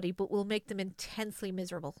kill somebody, but will make them intensely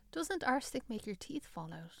miserable. Doesn't arsenic make your teeth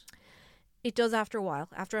fall out? It does after a while.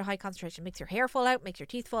 After a high concentration, makes your hair fall out, makes your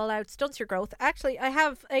teeth fall out, stunts your growth. Actually, I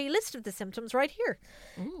have a list of the symptoms right here.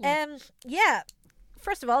 Yeah.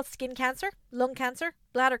 First of all, skin cancer, lung cancer,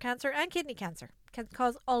 bladder cancer, and kidney cancer can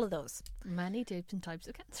cause all of those. Many different types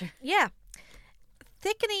of cancer. Yeah.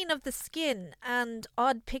 Thickening of the skin and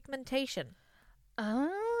odd pigmentation.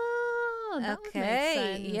 Oh, that would make Okay,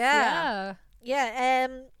 sense. yeah. Yeah,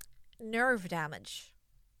 nerve damage.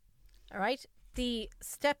 All right. The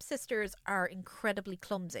stepsisters are incredibly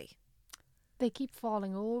clumsy. They keep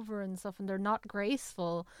falling over and stuff, and they're not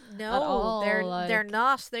graceful. No, at all, they're like-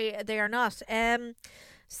 not. They are not.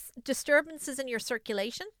 Disturbances in your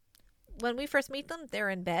circulation. When we first meet them, they're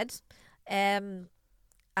in bed, and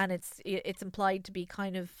it's implied to be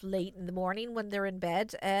kind of late in the morning when they're in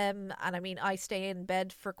bed. And I mean, I stay in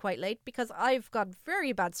bed for quite late because I've got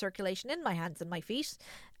very bad circulation in my hands and my feet,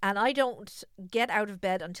 and I don't get out of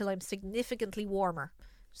bed until I'm significantly warmer.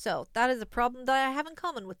 So that is a problem that I have in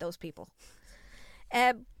common with those people.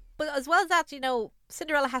 But as well as that,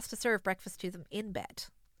 Cinderella has to serve breakfast to them in bed.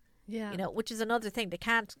 Yeah. Which is another thing. They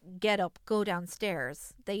can't get up, go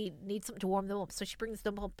downstairs. They need something to warm them up. So she brings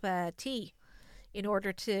them up tea in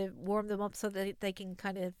order to warm them up so that they can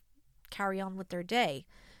kind of carry on with their day,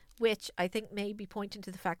 which I think may be pointing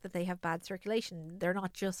to the fact that they have bad circulation. They're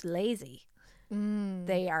not just lazy.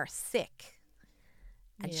 They are sick.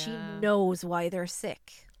 And she knows why they're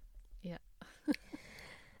sick. Yeah.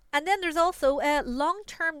 And then there's also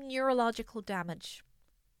long-term neurological damage.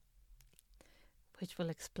 Which will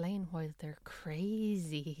explain why they're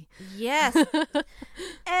crazy. Yes.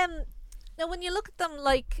 Now, when you look at them,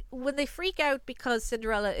 like, when they freak out because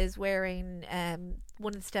Cinderella is wearing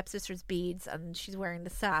one of the stepsisters' beads and she's wearing the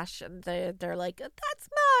sash, and they're like, that's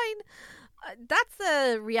mine. That's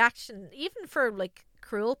a reaction, even for, like,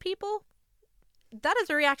 cruel people. That is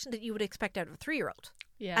a reaction that you would expect out of a 3-year-old.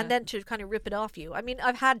 Yeah. And then to kind of rip it off you. I mean,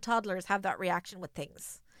 I've had toddlers have that reaction with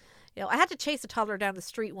things. I had to chase a toddler down the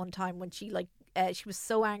street one time when she was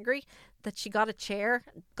so angry that she got a chair,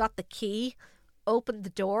 got the key, opened the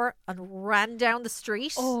door, and ran down the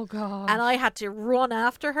street. Oh, God. And I had to run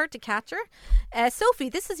after her to catch her. Sophie,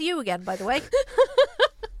 this is you again, by the way.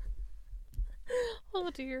 Oh,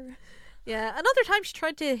 dear. Yeah, another time she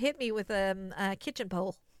tried to hit me with a kitchen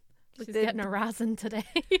pole. She's getting a razzing today.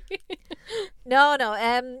 No.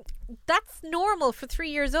 That's normal for 3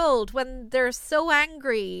 years old when they're so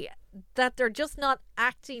angry that they're just not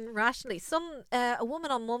acting rationally. A woman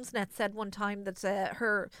on Mumsnet said one time that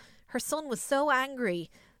her son was so angry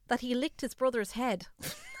that he licked his brother's head.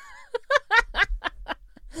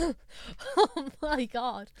 Oh my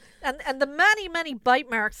God. And the many bite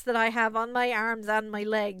marks that I have on my arms and my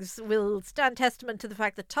legs will stand testament to the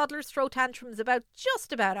fact that toddlers throw tantrums about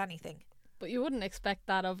just about anything. But you wouldn't expect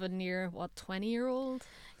that of a near, 20-year-old?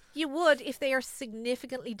 You would if they are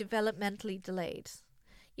significantly developmentally delayed.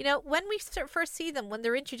 When we first see them, when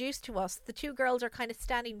they're introduced to us, the two girls are kind of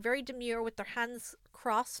standing very demure with their hands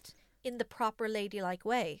crossed in the proper ladylike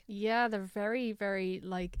way. Yeah, they're very, very,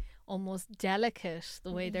 almost delicate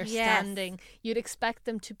the way they're Yes. standing. You'd expect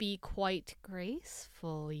them to be quite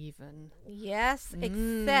graceful, even. Yes,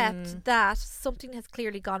 except that something has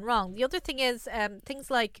clearly gone wrong. The other thing is things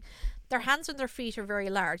like their hands and their feet are very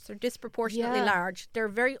large. They're disproportionately Yeah. large. They're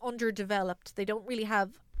very underdeveloped. They don't really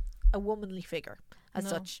have a womanly figure as No.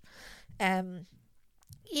 such.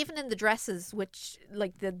 Even in the dresses, which,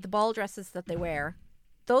 like the ball dresses that they wear,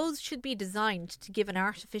 those should be designed to give an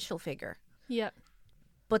artificial figure. Yeah.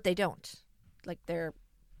 But they don't. They're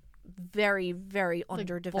very, very Like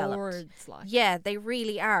underdeveloped. boards, like. Yeah, they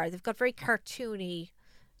really are. They've got very cartoony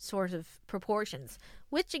sort of proportions,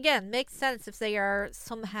 which again makes sense if they are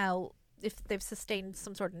somehow, if they've sustained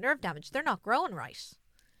some sort of nerve damage, they're not growing right.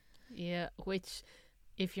 Yeah, which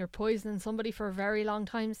if you're poisoning somebody for a very long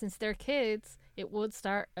time since they're kids, it would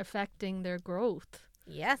start affecting their growth.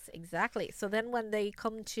 Yes, exactly. So then when they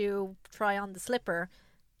come to try on the slipper,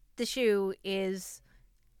 the shoe is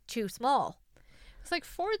too small. It's like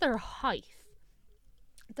for their height,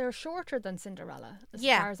 they're shorter than Cinderella, as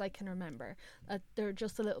Yeah. far as I can remember. They're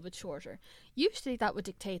just a little bit shorter. Usually that would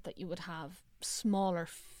dictate that you would have smaller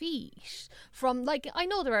feet. From, like, I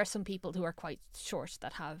know there are some people who are quite short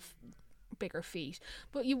that have bigger feet,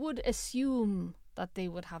 but you would assume that they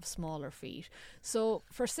would have smaller feet. So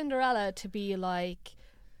for Cinderella to be like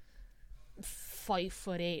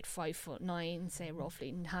 5'8", 5'9", say roughly,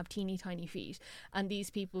 and have teeny tiny feet, and these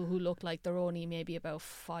people who look like they're only maybe about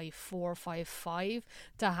 5'4", 5'5",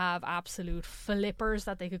 to have absolute flippers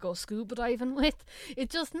that they could go scuba diving with, it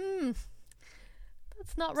just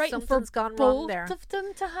that's not right. And Something's for gone wrong both there. of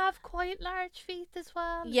them to have quite large feet as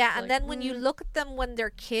well. Yeah, It's and like, then when you look at them when they're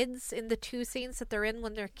kids, in the two scenes that they're in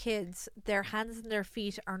when they're kids, their hands and their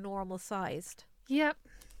feet are normal sized. Yep.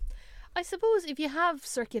 I suppose if you have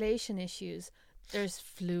circulation issues, there's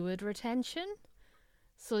fluid retention.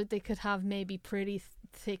 So they could have maybe pretty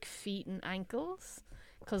thick feet and ankles.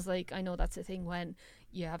 Because, like, I know that's a thing when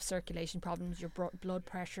you have circulation problems, your blood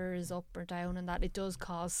pressure is up or down, and that it does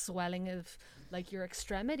cause swelling of, like, your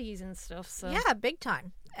extremities and stuff. So Yeah, big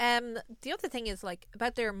time. The other thing is, like,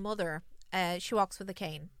 about their mother, she walks with a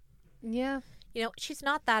cane. yeah. You know, she's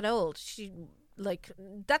not that old. She, like,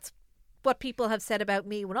 that's what people have said about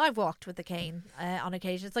me when I've walked with a cane on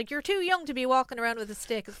occasion. It's like, you're too young to be walking around with a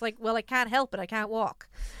stick. It's like, well, I can't help it. I can't walk.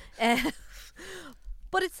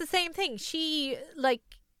 But it's the same thing. She, like,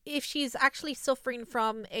 if she's actually suffering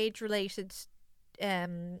from age-related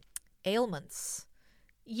ailments,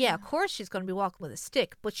 yeah, of course she's going to be walking with a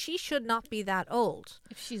stick, but she should not be that old.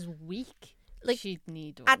 If she's weak, Like, she'd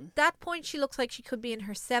need one. At that point, she looks like she could be in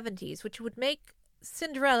her 70s, which would make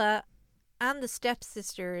Cinderella and the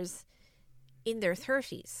stepsisters in their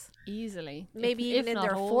 30s. Easily. Maybe If even in not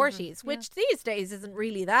their older. 40s, which these days isn't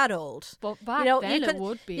really that old. But back You know, then you can, it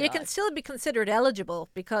would be. you can still be considered eligible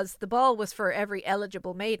because the ball was for every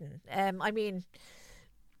eligible maiden. I mean,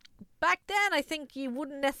 back then, I think you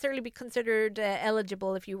wouldn't necessarily be considered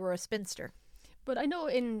eligible if you were a spinster. But I know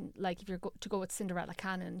in, like, if you're to go with Cinderella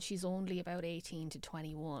canon, she's only about 18 to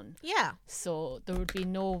 21. Yeah, So there would be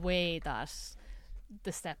no way that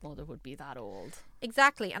the stepmother would be that old.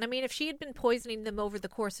 exactly. And I mean, if she had been poisoning them over the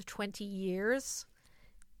course of 20 years,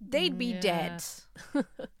 they'd be dead.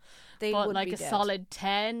 They But would like be a dead. solid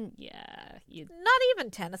 10, yeah. Not even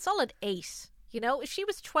 10, a solid 8. You know, if she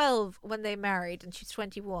was 12 when they married and she's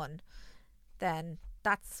 21, then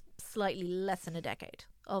that's slightly less than a decade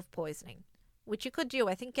of poisoning, which you could do.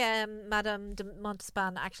 I think Madame de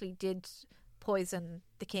Montespan actually did poison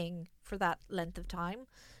the king for that length of time,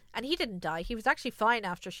 and he didn't die. He was actually fine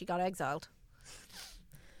after she got exiled.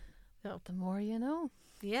 So, The more you know.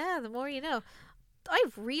 yeah, the more you know.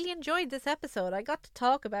 I've really enjoyed this episode. I got to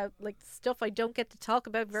talk about, like, stuff I don't get to talk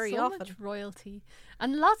about very so often. much royalty.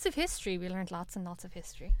 And lots of history. We learned lots and lots of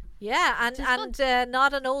history. Yeah, Which is and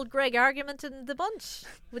not an old Greg argument in the bunch,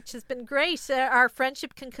 which has been great. Our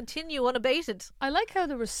friendship can continue unabated. I like how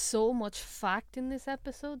there was so much fact in this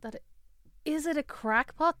episode that is it a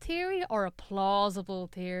crackpot theory or a plausible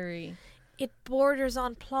theory? It borders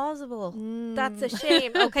on plausible. That's a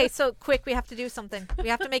shame. Okay, so quick, we have to do something. We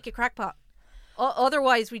have to make a crackpot.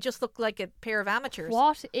 Otherwise, we just look like a pair of amateurs.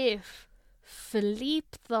 What if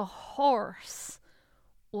Philippe the horse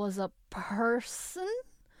was a person?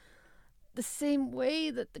 The same way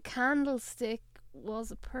that the candlestick was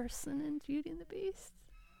a person in Beauty and the Beast?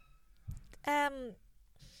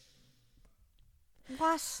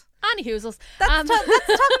 What? Anywho, That's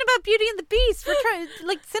talking about Beauty and the Beast. We're trying,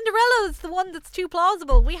 like, Cinderella is the one that's too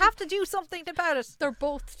plausible. We have to do something about it. they're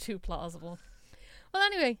both too plausible. Well,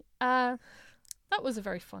 anyway, that was a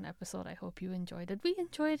very fun episode. I hope you enjoyed it. We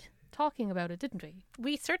enjoyed talking about it, didn't we?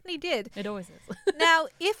 We certainly did. It always is. Now,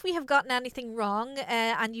 if we have gotten anything wrong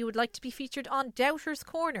and you would like to be featured on Doubter's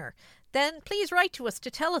Corner, then please write to us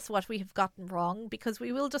to tell us what we have gotten wrong, because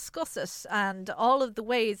we will discuss it and all of the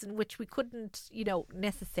ways in which we couldn't, you know,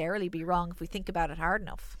 necessarily be wrong if we think about it hard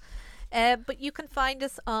enough. But you can find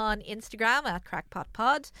us on Instagram at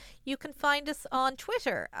CrackpotPod. You can find us on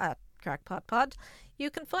Twitter at Crackpot Pod. You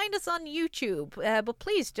can find us on YouTube, but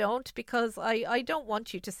please don't, because I don't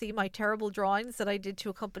want you to see my terrible drawings that I did to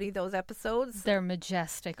accompany those episodes. They're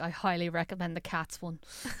majestic. I highly recommend the Cats one.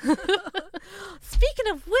 Speaking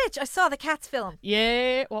of which, I saw the Cats film.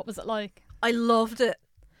 Yeah, what was it like? I loved it.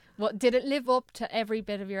 What did it live up to every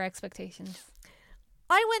bit of your expectations?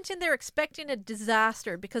 I went in there expecting a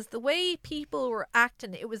disaster because the way people were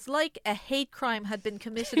acting, it was like a hate crime had been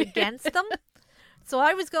committed against them. So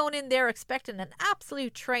I was going in there expecting an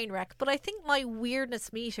absolute train wreck, but I think my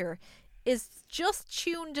weirdness meter is just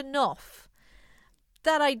tuned enough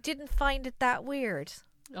that I didn't find it that weird.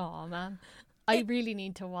 Oh man, I really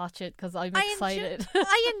need to watch it because I'm excited.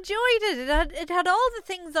 I enjoyed it. It had all the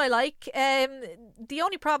things I like. The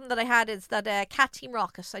only problem that I had is that Cat Team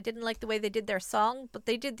Rocket, I didn't like the way they did their song, but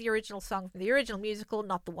they did the original song from the original musical,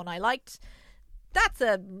 not the one I liked. That's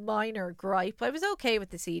a minor gripe. I was okay with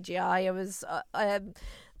the CGI.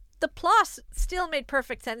 The plot still made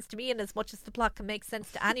perfect sense to me, in as much as the plot can make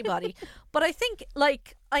sense to anybody. But I think,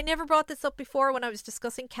 like, I never brought this up before when I was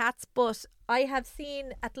discussing Cats, but I have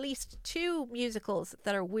seen at least 2 musicals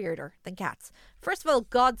that are weirder than Cats. First of all,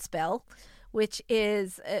 Godspell, which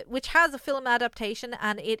has a film adaptation,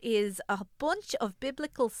 and it is a bunch of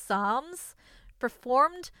biblical psalms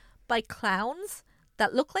performed by clowns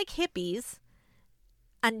that look like hippies.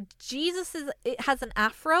 And Jesus has an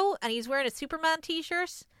afro, and he's wearing a Superman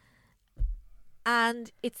t-shirt.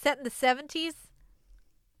 And it's set in the 70s.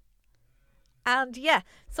 And yeah,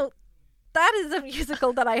 so that is a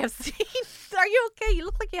musical that I have seen. Are you okay? You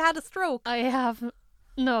look like you had a stroke. I have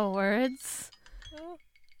no words.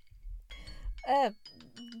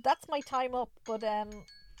 That's my time up, but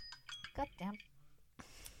goddamn.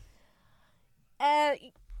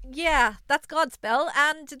 Yeah, that's Godspell.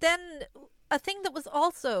 And then a thing that was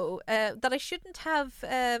also that I shouldn't have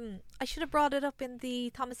I should have brought it up in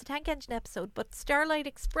the Thomas the Tank Engine episode, but Starlight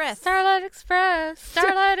Express. Starlight Express.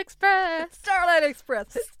 Starlight Express. Starlight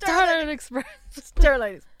Express. Starlight Express.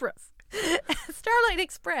 Starlight Express. Starlight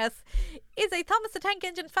Express is a Thomas the Tank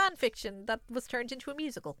Engine fan fiction that was turned into a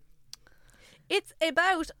musical. It's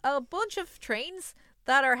about a bunch of trains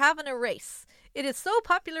that are having a race. It is so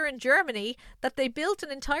popular in Germany that they built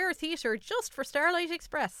an entire theatre just for Starlight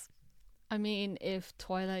Express. I mean, if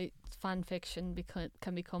Twilight fan fiction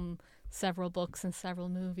can become several books and several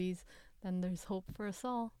movies, then there's hope for us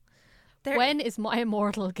all. When is My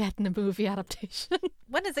Immortal getting a movie adaptation?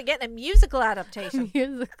 When is it getting a musical adaptation?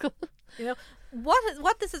 Musical. You know,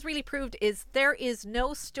 what this has really proved is there is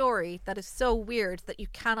no story that is so weird that you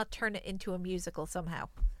cannot turn it into a musical somehow.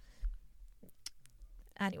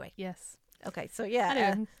 Anyway. Yes. Okay, so yeah.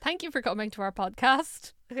 Anyway, thank you for coming to our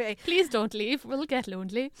podcast. Okay. Please don't leave. We'll get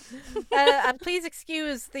lonely. And please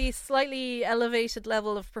excuse the slightly elevated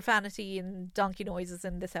level of profanity and donkey noises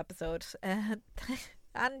in this episode. And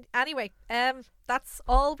anyway, that's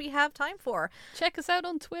all we have time for. Check us out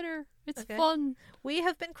on Twitter. It's fun. We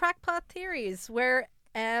have been Crackpot Theories, where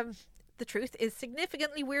the truth is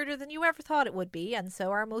significantly weirder than you ever thought it would be, and so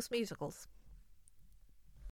are most musicals.